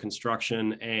 $800,000 on the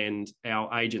construction, and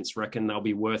our agents reckon they'll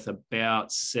be worth about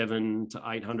 $700,000 to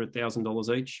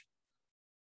 $800,000 each.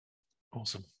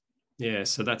 Awesome. Yeah,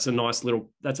 so that's a nice little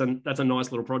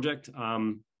project.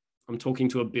 I'm talking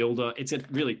to a builder. It's a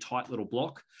really tight little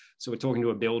block. So we're talking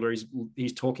to a builder.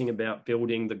 He's talking about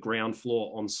building the ground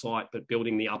floor on site, but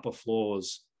building the upper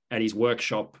floors at his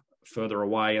workshop further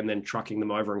away and then trucking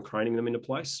them over and craning them into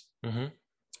place,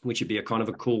 which would be a kind of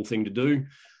a cool thing to do.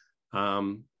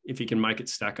 If he can make it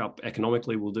stack up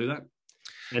economically, we'll do that.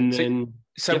 And then,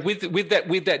 with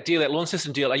that deal, that lawn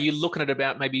system deal, are you looking at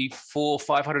about maybe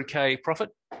 400-500K profit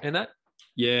in that?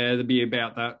 Yeah, there'd be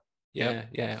about that.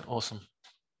 Yeah, awesome.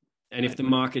 And if the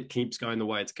market keeps going the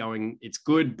way it's going, it's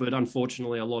good. But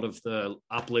unfortunately, a lot of the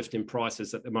uplift in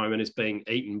prices at the moment is being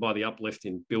eaten by the uplift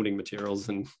in building materials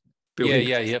and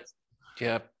building.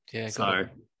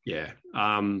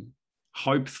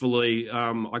 Hopefully,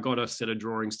 I got a set of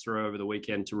drawings through over the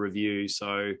weekend to review.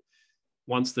 So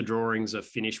once the drawings are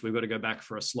finished, we've got to go back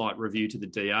for a slight review to the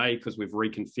DA because we've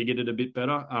reconfigured it a bit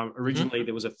better. Originally,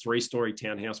 there was a 3-story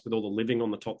townhouse with all the living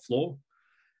on the top floor.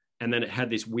 And then it had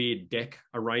this weird deck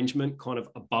arrangement kind of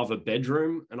above a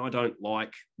bedroom. And I don't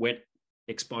like wet,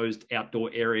 exposed outdoor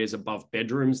areas above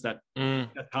bedrooms. That's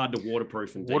hard to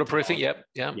waterproof. And waterproofing, yeah.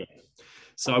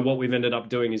 So what we've ended up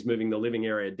doing is moving the living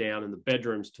area down and the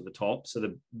bedrooms to the top. So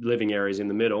the living area is in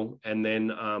the middle, and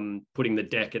then putting the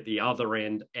deck at the other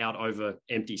end out over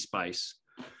empty space.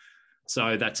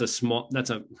 So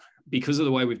because of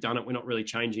the way we've done it, we're not really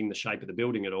changing the shape of the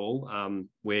building at all.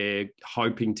 We're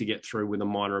hoping to get through with a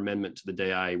minor amendment to the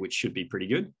DA, which should be pretty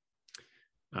good.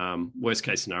 Worst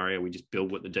case scenario, we just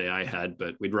build what the DA had,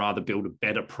 but we'd rather build a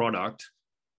better product.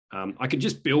 I could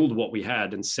just build what we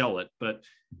had and sell it, but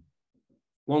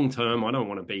long term, I don't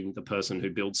want to be the person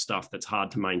who builds stuff that's hard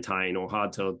to maintain or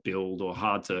hard to build or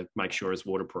hard to make sure is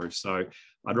waterproof. So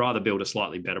I'd rather build a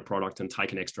slightly better product and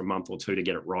take an extra month or two to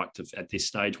get it right at this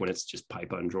stage when it's just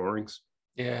paper and drawings.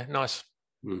 Yeah, nice.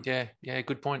 Yeah,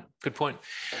 good point. Okay,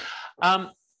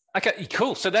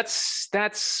 cool. So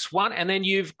that's one. And then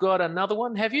you've got another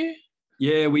one, have you?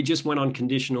 Yeah, we just went on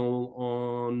conditional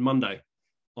on Monday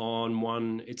on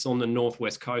one. It's on the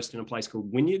northwest coast in a place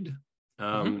called Wynyard.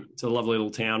 It's a lovely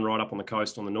little town right up on the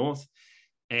coast on the north,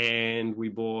 and we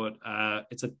bought.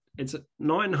 It's a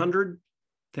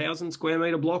 900,000 square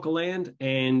meter block of land,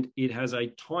 and it has a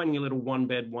tiny little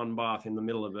 1-bed, 1-bath in the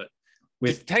middle of it.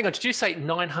 Hang on, did you say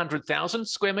 900,000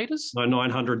 square meters? No,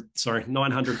 900 to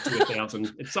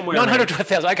 1,000. It's somewhere 900 to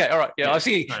 1,000. Okay, all right. Yeah, I was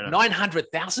thinking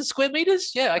 900,000 square meters.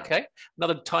 Yeah, okay.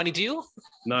 Another tiny deal.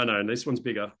 No, this one's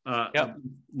bigger.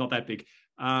 Not that big.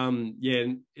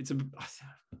 It's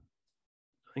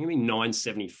I think it'd be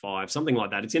 975, something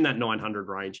like that. It's in that 900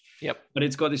 range. Yep. But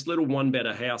it's got this little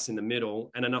 1-bedder house in the middle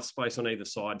and enough space on either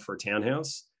side for a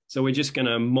townhouse. So we're just going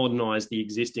to modernize the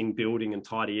existing building and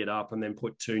tidy it up and then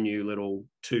put 2 new little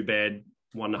 2-bed,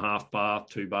 1.5 bath,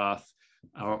 2-bath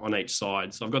on each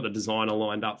side. So I've got the designer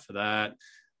lined up for that.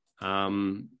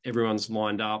 Everyone's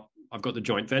lined up. I've got the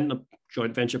joint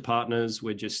venture partners.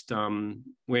 We're just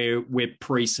we're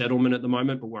pre-settlement at the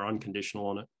moment, but we're unconditional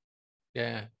on it.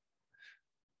 Yeah.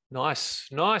 Nice.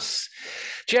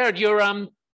 Jared, you're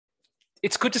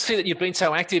it's good to see that you've been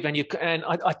so active, and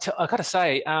I got to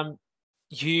say,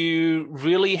 you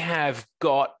really have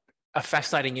got a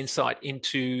fascinating insight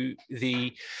into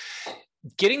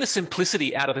getting the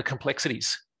simplicity out of the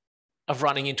complexities of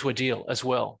running into a deal as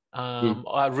well.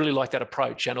 I really like that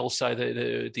approach, and also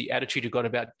the attitude you've got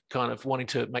about kind of wanting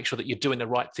to make sure that you're doing the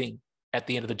right thing at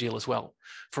the end of the deal as well,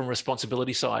 from a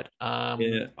responsibility side.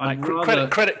 Credit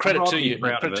to you.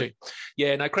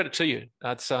 Yeah, no, credit to you.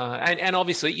 That's and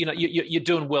obviously, you're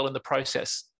doing well in the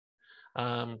process.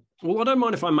 Well, I don't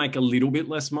mind if I make a little bit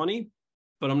less money,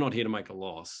 but I'm not here to make a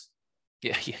loss.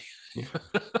 Yeah.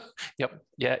 Yep.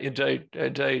 Yeah, indeed.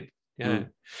 Yeah.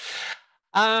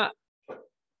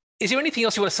 Is there anything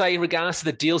else you want to say in regards to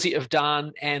the deals that you've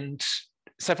done? And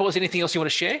so far, is there anything else you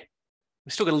want to share?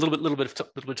 We've still got a little bit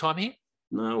of time here.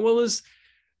 No, well, there's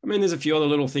a few other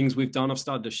little things we've done. I've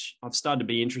started to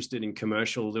be interested in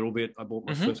commercial a little bit. I bought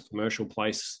my first commercial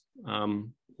place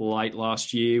late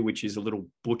last year, which is a little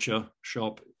butcher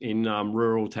shop in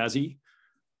rural Tassie,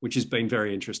 which has been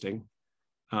very interesting.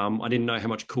 I didn't know how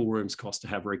much cool rooms cost to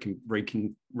have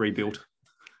rebuilt.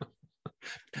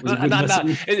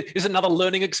 Is another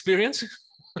learning experience?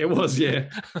 It was, yeah.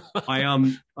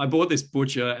 I bought this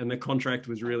butcher, and the contract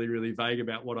was really, really vague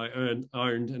about what I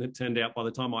owned, and it turned out by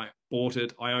the time I bought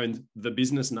it, I owned the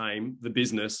business name, the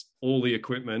business, all the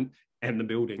equipment, and the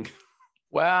building.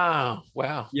 Wow.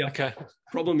 Yeah. Okay.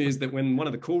 Problem is that when one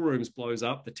of the cool rooms blows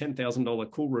up, the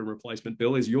 $10,000 cool room replacement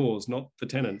bill is yours, not the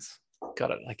tenant's.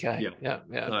 Got it. Okay. Yeah.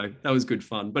 So that was good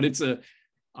fun, but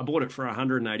I bought it for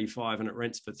 $185 and it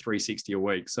rents for $360 a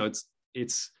week. So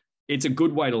it's a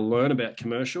good way to learn about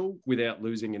commercial without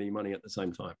losing any money at the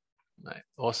same time. Mate,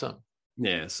 awesome.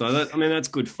 Yeah, so that, I mean, that's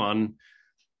good fun.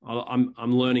 I'm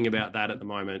learning about that at the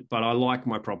moment, but I like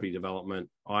my property development.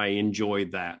 I enjoy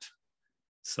that.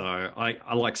 So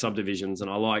I like subdivisions and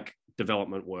I like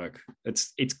development work.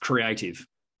 It's creative.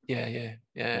 Yeah.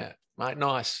 Mate,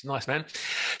 nice, man.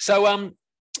 So,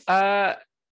 uh,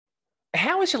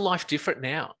 how is your life different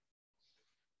now?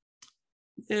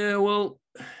 Yeah, well,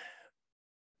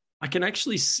 I can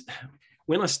actually,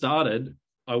 when I started,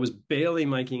 I was barely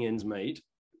making ends meet.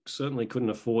 Certainly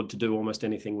couldn't afford to do almost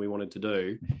anything we wanted to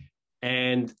do,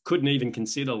 and couldn't even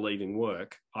consider leaving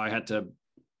work. I had to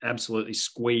absolutely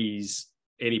squeeze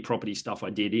any property stuff I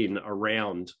did in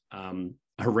around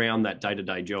that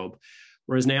day-to-day job.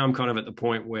 Whereas now I'm kind of at the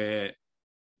point where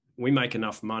we make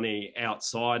enough money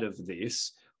outside of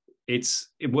this.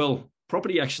 Well,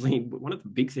 property actually, one of the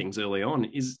big things early on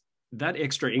is that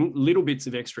little bits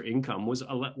of extra income was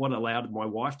what allowed my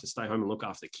wife to stay home and look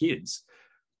after kids,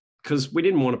 because we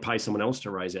didn't want to pay someone else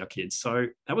to raise our kids. So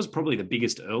that was probably the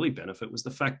biggest early benefit, was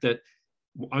the fact that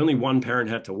only one parent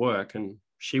had to work, and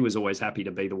she was always happy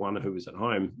to be the one who was at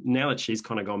home. Now that she's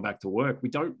kind of gone back to work, we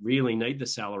don't really need the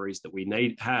salaries that we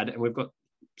had, and we've got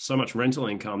so much rental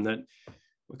income that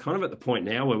we're kind of at the point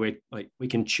now where we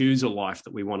can choose a life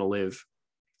that we want to live.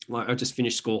 Like, I just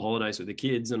finished school holidays with the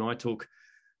kids, and I took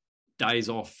days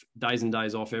and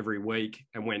days off every week,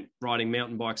 and went riding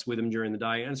mountain bikes with them during the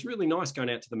day. And it's really nice going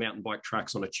out to the mountain bike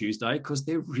tracks on a Tuesday because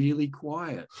they're really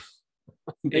quiet.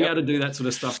 Being able to do that sort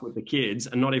of stuff with the kids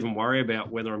and not even worry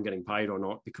about whether I'm getting paid or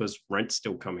not because rent's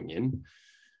still coming in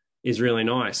is really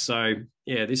nice. So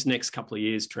yeah, this next couple of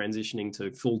years transitioning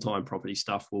to full-time property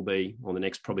stuff will be, or the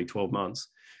next probably 12 months,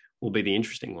 will be the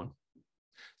interesting one.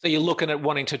 So you're looking at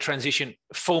wanting to transition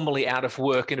formally out of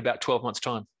work in about 12 months'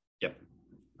 time? Yep.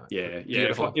 Yeah.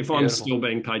 If I'm still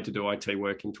being paid to do IT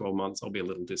work in 12 months, I'll be a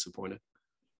little disappointed.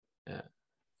 Yeah.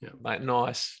 Mate,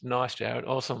 nice, Jared.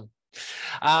 Awesome.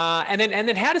 And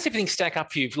then how does everything stack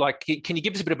up for you? Like, can you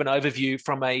give us a bit of an overview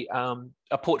from a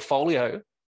portfolio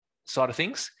side of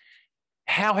things?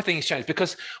 How have things changed?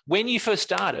 Because when you first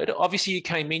started, obviously you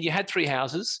came in, you had 3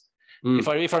 houses. If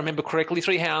I remember correctly,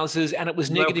 3 houses, and it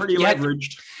was negative. Pretty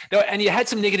leveraged. And you had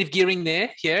some negative gearing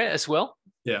there, as well.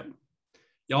 Yeah.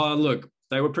 Look,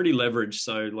 they were pretty leveraged,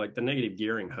 so like the negative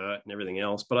gearing hurt and everything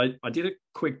else. But I did a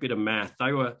quick bit of math.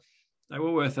 They were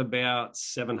worth about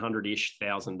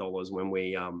 $700,000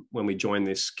 when we joined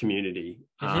this community.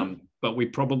 Mm-hmm. But we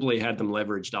probably had them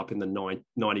leveraged up in the 90%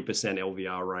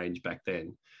 LVR range back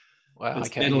then. Wow. And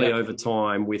steadily over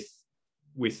time, with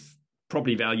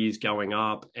property values going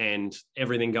up and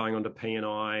everything going on to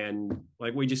P&I, and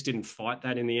like we just didn't fight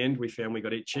that in the end. We found we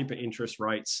got cheaper interest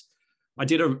rates. I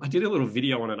did a little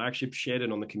video on it. I actually shared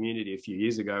it on the community a few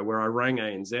years ago, where I rang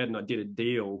ANZ and I did a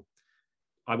deal.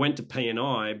 I went to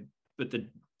P&I, but the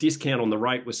discount on the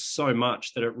rate was so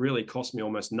much that it really cost me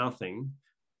almost nothing.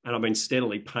 And I've been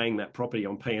steadily paying that property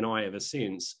on P&I ever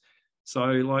since. So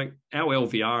like our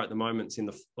LVR at the moment is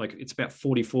it's about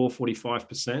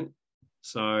 44-45%.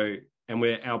 So, and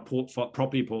our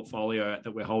property portfolio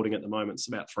that we're holding at the moment is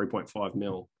about 3.5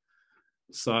 mil.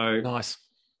 So nice.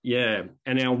 Yeah.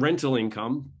 And our rental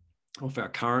income off our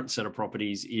current set of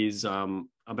properties is about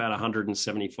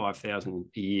 175,000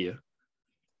 a year.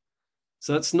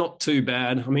 So that's not too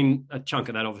bad. I mean, a chunk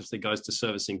of that obviously goes to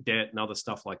servicing debt and other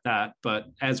stuff like that. But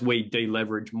as we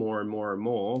deleverage more and more and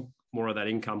more of that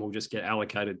income will just get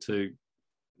allocated to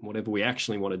whatever we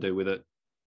actually want to do with it.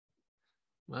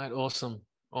 Right. Awesome.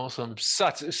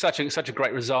 Such a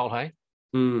great result, hey?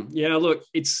 Yeah, look,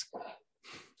 it's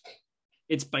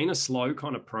been a slow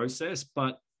kind of process,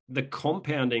 but the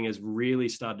compounding has really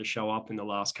started to show up in the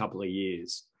last couple of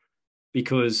years,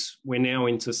 because we're now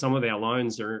into some of our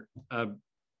loans we're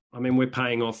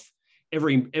paying off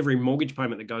every mortgage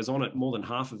payment that goes on it, more than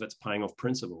half of it's paying off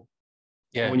principal.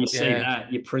 Yeah. When you see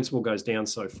that, your principal goes down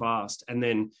so fast. And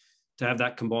then to have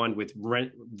that combined with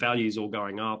rent values all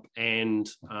going up and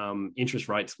interest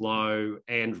rates low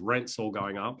and rents all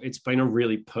going up, it's been a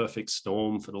really perfect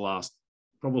storm for the last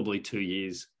probably 2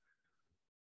 years.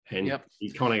 And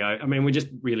you kind of go, I mean, we're just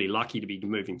really lucky to be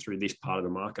moving through this part of the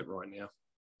market right now.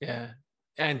 Yeah.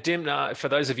 And Dimna, for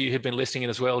those of you who've been listening in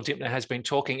as well, Dimna has been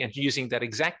talking and using that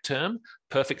exact term,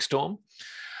 perfect storm,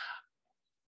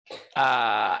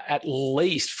 at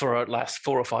least for the last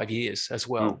 4 or 5 years as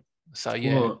well. So,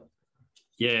 yeah. Well,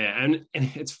 yeah. And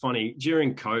it's funny,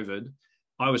 during COVID,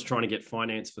 I was trying to get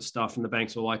finance for stuff and the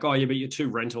banks were like, oh, yeah, but you're too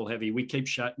rental heavy. We keep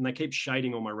and they keep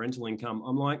shading on my rental income.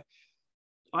 I'm like,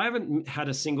 I haven't had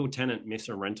a single tenant miss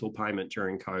a rental payment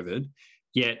during COVID,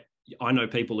 yet I know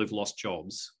people who've lost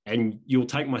jobs, and you'll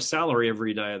take my salary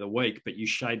every day of the week, but you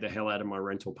shade the hell out of my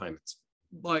rental payments.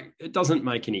 like it doesn't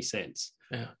make any sense.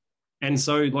 Yeah. And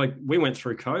so like we went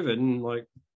through COVID and like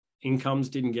incomes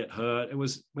didn't get hurt.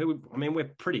 We're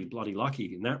pretty bloody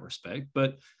lucky in that respect,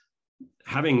 but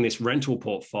having this rental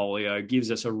portfolio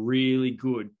gives us a really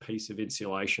good piece of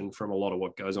insulation from a lot of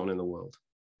what goes on in the world.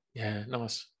 Yeah,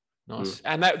 nice.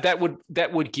 And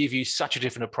that would give you such a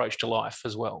different approach to life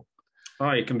as well.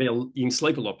 Oh, you can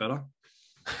sleep a lot better.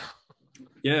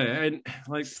 Yeah, and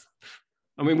like,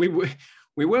 I mean, we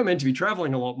were meant to be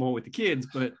traveling a lot more with the kids,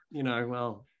 but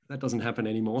well, that doesn't happen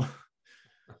anymore.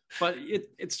 But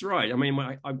it's right. I mean,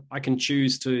 I can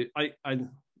choose to. I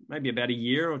maybe about a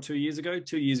year or 2 years ago.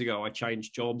 2 years ago, I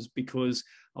changed jobs because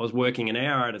I was working an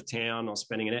hour out of town. I was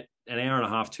spending an hour and a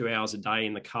half, 2 hours a day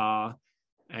in the car.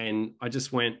 And I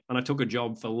just went and I took a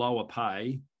job for lower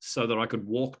pay so that I could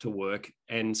walk to work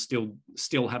and still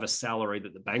have a salary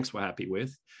that the banks were happy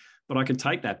with. But I could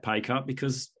take that pay cut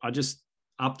because I just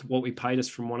upped what we paid us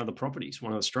from one of the properties,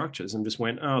 one of the structures, and just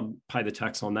went, oh, pay the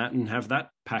tax on that and have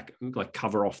that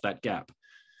cover off that gap.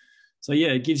 So yeah,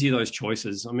 it gives you those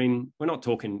choices. I mean, we're not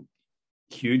talking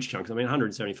huge chunks. I mean,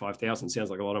 175,000 sounds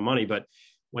like a lot of money, but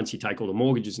once you take all the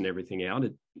mortgages and everything out,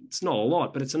 it's not a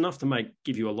lot, but it's enough to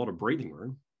give you a lot of breathing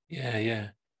room. Yeah.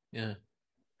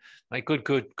 Mate, good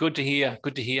to hear.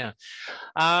 Good to hear.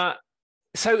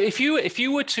 So if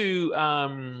you were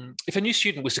to, if a new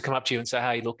student was to come up to you and say,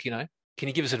 hey, look, can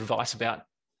you give us advice about,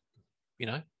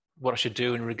 what I should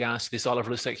do in regards to this Isle of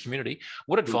Real Estate community?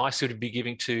 What advice would you be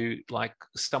giving to like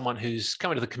someone who's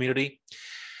coming to the community,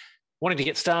 wanting to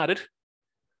get started?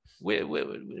 What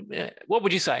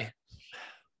would you say?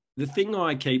 The thing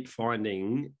I keep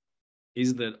finding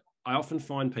is that I often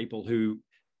find people who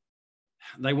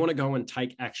they want to go and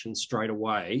take action straight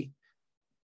away,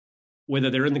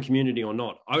 whether they're in the community or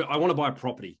not. I want to buy a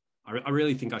property. I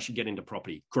really think I should get into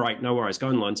property. Great, no worries. Go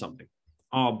and learn something.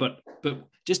 Oh, but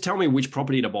just tell me which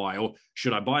property to buy, or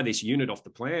should I buy this unit off the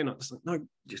plan? I was like, no,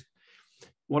 just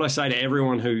what I say to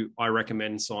everyone who I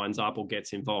recommend signs up or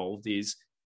gets involved is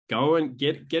go and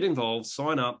get involved,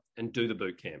 sign up and do the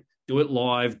boot camp. Do it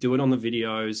live, do it on the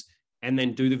videos, and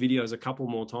then do the videos a couple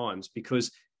more times,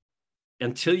 because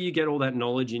until you get all that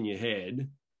knowledge in your head,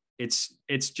 it's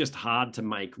just hard to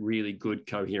make really good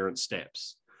coherent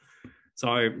steps.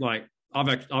 So like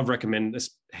I've recommended this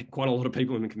quite a lot of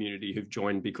people in the community who've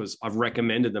joined because I've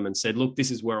recommended them and said, look,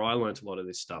 this is where I learned a lot of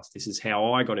this stuff. This is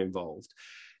how I got involved.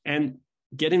 And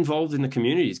get involved in the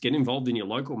communities, get involved in your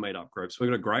local meetup groups. We've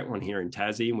got a great one here in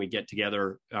Tassie and we get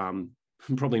together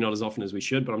probably not as often as we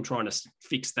should, but I'm trying to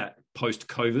fix that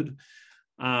post-COVID.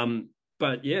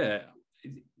 But yeah,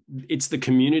 it's the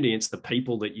community, it's the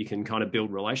people that you can kind of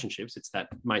build relationships. It's that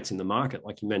mates in the market,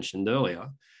 like you mentioned earlier.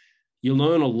 You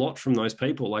learn a lot from those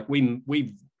people. Like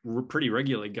we pretty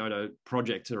regularly go to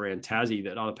projects around Tassie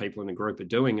that other people in the group are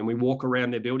doing, and we walk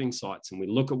around their building sites and we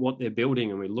look at what they're building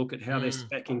and we look at how they're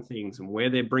speccing things and where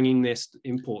they're bringing their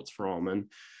imports from, and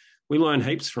we learn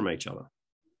heaps from each other.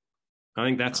 I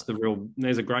think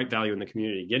there's a great value in the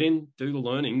community. Get in, do the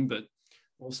learning, but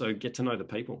also get to know the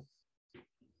people.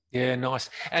 Yeah, nice.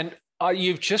 And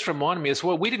you've just reminded me as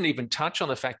well, we didn't even touch on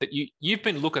the fact that you've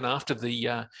been looking after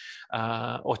the,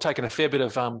 or taken a fair bit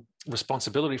of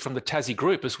responsibility from the Tassie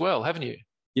group as well, haven't you?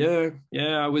 Yeah.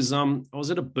 I was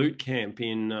at a boot camp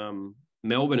in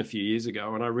Melbourne a few years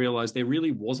ago, and I realised there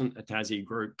really wasn't a Tassie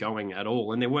group going at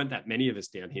all, and there weren't that many of us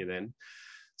down here then.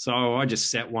 So I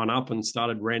just set one up and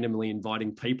started randomly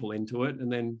inviting people into it,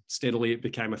 and then steadily it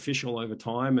became official over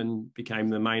time and became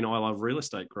the main I Love Real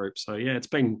Estate group. So yeah, it's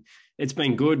been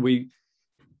good. We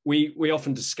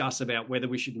often discuss about whether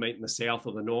we should meet in the south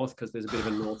or the north, because there's a bit of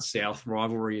a north-south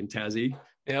rivalry in Tassie.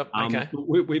 Yep. Okay.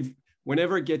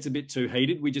 Whenever it gets a bit too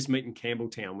heated, we just meet in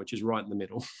Campbelltown, which is right in the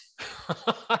middle.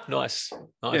 Nice.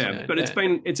 Yeah, man. But it's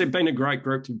been a great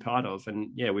group to be part of,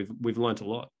 and yeah, we've learnt a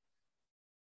lot.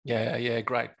 Yeah,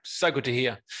 great. So good to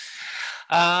hear.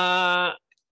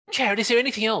 Jared, is there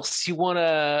anything else you want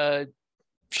to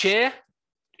share?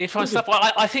 Info and stuff. Well,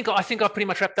 I think I've pretty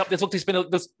much wrapped up. There's been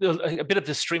a bit of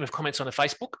the stream of comments on the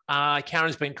Facebook.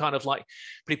 Karen's been kind of like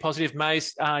pretty positive.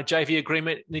 May's JV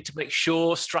agreement, need to make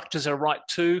sure structures are right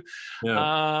too.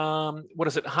 Yeah. What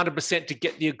is it? 100% to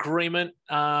get the agreement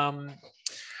from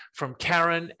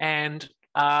Karen. And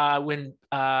when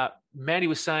Mandy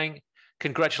was saying,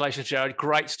 congratulations, Jared.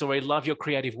 Great story. Love your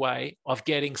creative way of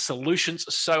getting solutions.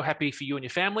 So happy for you and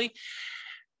your family.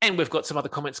 And we've got some other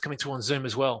comments coming through on Zoom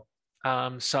as well.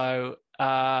 So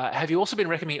have you also been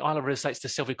recommending Isle of Real Estates to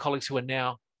several colleagues who are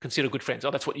now considered good friends? Oh,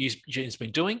 that's what Eugene's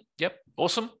been doing. Yep.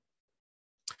 Awesome.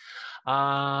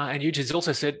 And Eugene's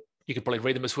also said, You could probably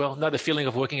read them as well. Know the feeling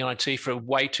of working in IT for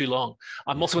way too long.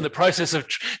 I'm also in the process of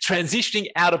transitioning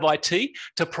out of IT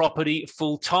to property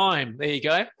full time. There you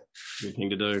go. Good thing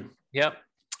to do. Yep.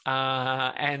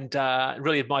 And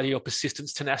really admire your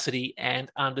persistence, tenacity,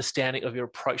 and understanding of your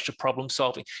approach to problem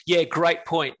solving. Yeah, great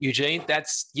point, Eugene.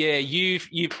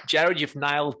 Jared, you've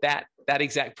nailed that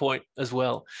exact point as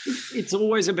well. It's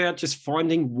always about just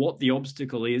finding what the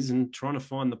obstacle is and trying to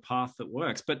find the path that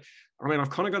works. But I mean, I've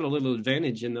kind of got a little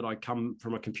advantage in that I come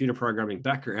from a computer programming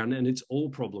background, and it's all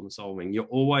problem solving. You're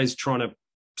always trying to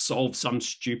solve some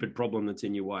stupid problem that's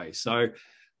in your way. So I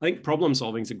think problem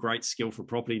solving is a great skill for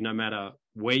property, no matter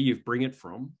where you bring it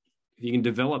from. If you can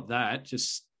develop that,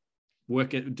 just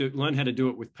learn how to do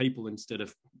it with people instead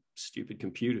of stupid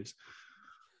computers.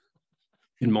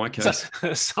 In my case,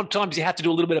 so, sometimes you have to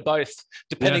do a little bit of both,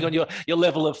 depending on your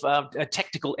level of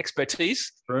technical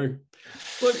expertise. True.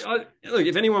 Look,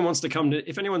 if anyone wants to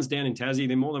if anyone's down in Tassie,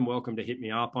 they're more than welcome to hit me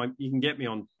up. You can get me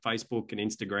on Facebook and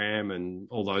Instagram and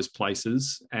all those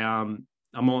places. I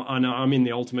know I'm in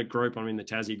the Ultimate group. I'm in the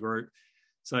Tassie group.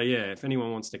 So yeah, if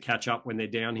anyone wants to catch up when they're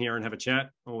down here and have a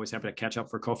chat, I'm always happy to catch up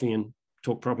for coffee and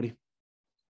talk property.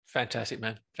 Fantastic,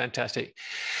 man. Fantastic.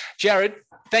 Jared,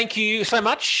 thank you so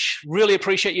much. Really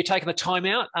appreciate you taking the time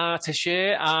out to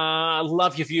share.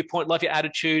 Love your viewpoint, love your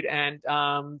attitude, and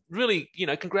really,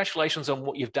 congratulations on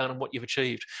what you've done and what you've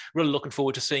achieved. Really looking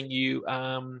forward to seeing you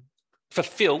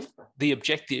fulfill the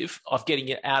objective of getting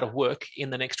it out of work in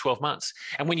the next 12 months.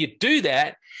 And when you do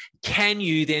that, can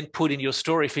you then put in your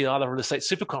story for the other real estate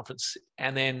super conference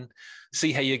and then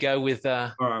see how you go with...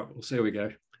 All right, we'll see how we go.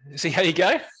 See how you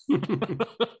go?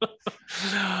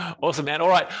 Awesome, man. All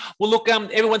right. Well, look,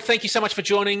 everyone, thank you so much for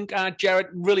joining. Jared,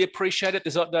 really appreciate it.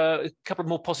 There's a couple of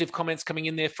more positive comments coming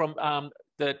in there from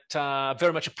that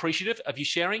very much appreciative of you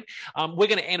sharing. We're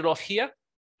going to end it off here.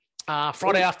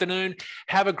 Friday afternoon.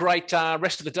 Have a great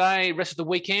rest of the day, rest of the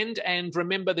weekend. And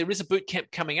remember, there is a boot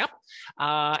camp coming up.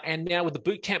 And now with the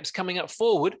boot camps coming up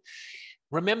forward,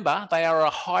 remember, they are a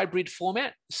hybrid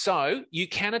format. So you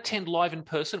can attend live in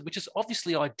person, which is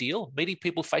obviously ideal. Meeting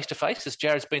people face-to-face, as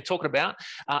Jared's been talking about,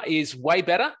 is way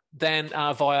better than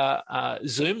via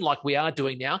Zoom like we are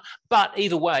doing now. But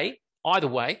either way,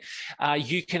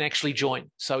 you can actually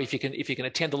join. So if you can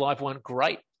attend the live one,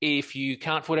 great. If you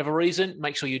can't for whatever reason,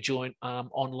 make sure you join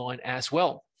online as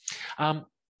well. We're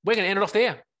going to end it off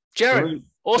there. Jared, Brilliant.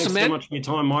 Awesome, man. Thanks so much for your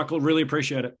time, Michael. Really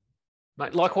appreciate it.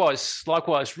 Mate, likewise.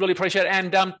 Really appreciate it.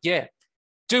 And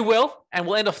do well. And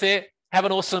we'll end off there. Have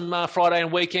an awesome Friday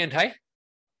and weekend, hey?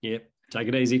 Yeah, take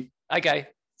it easy. Okay.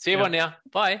 See everyone now.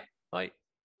 Bye. Bye.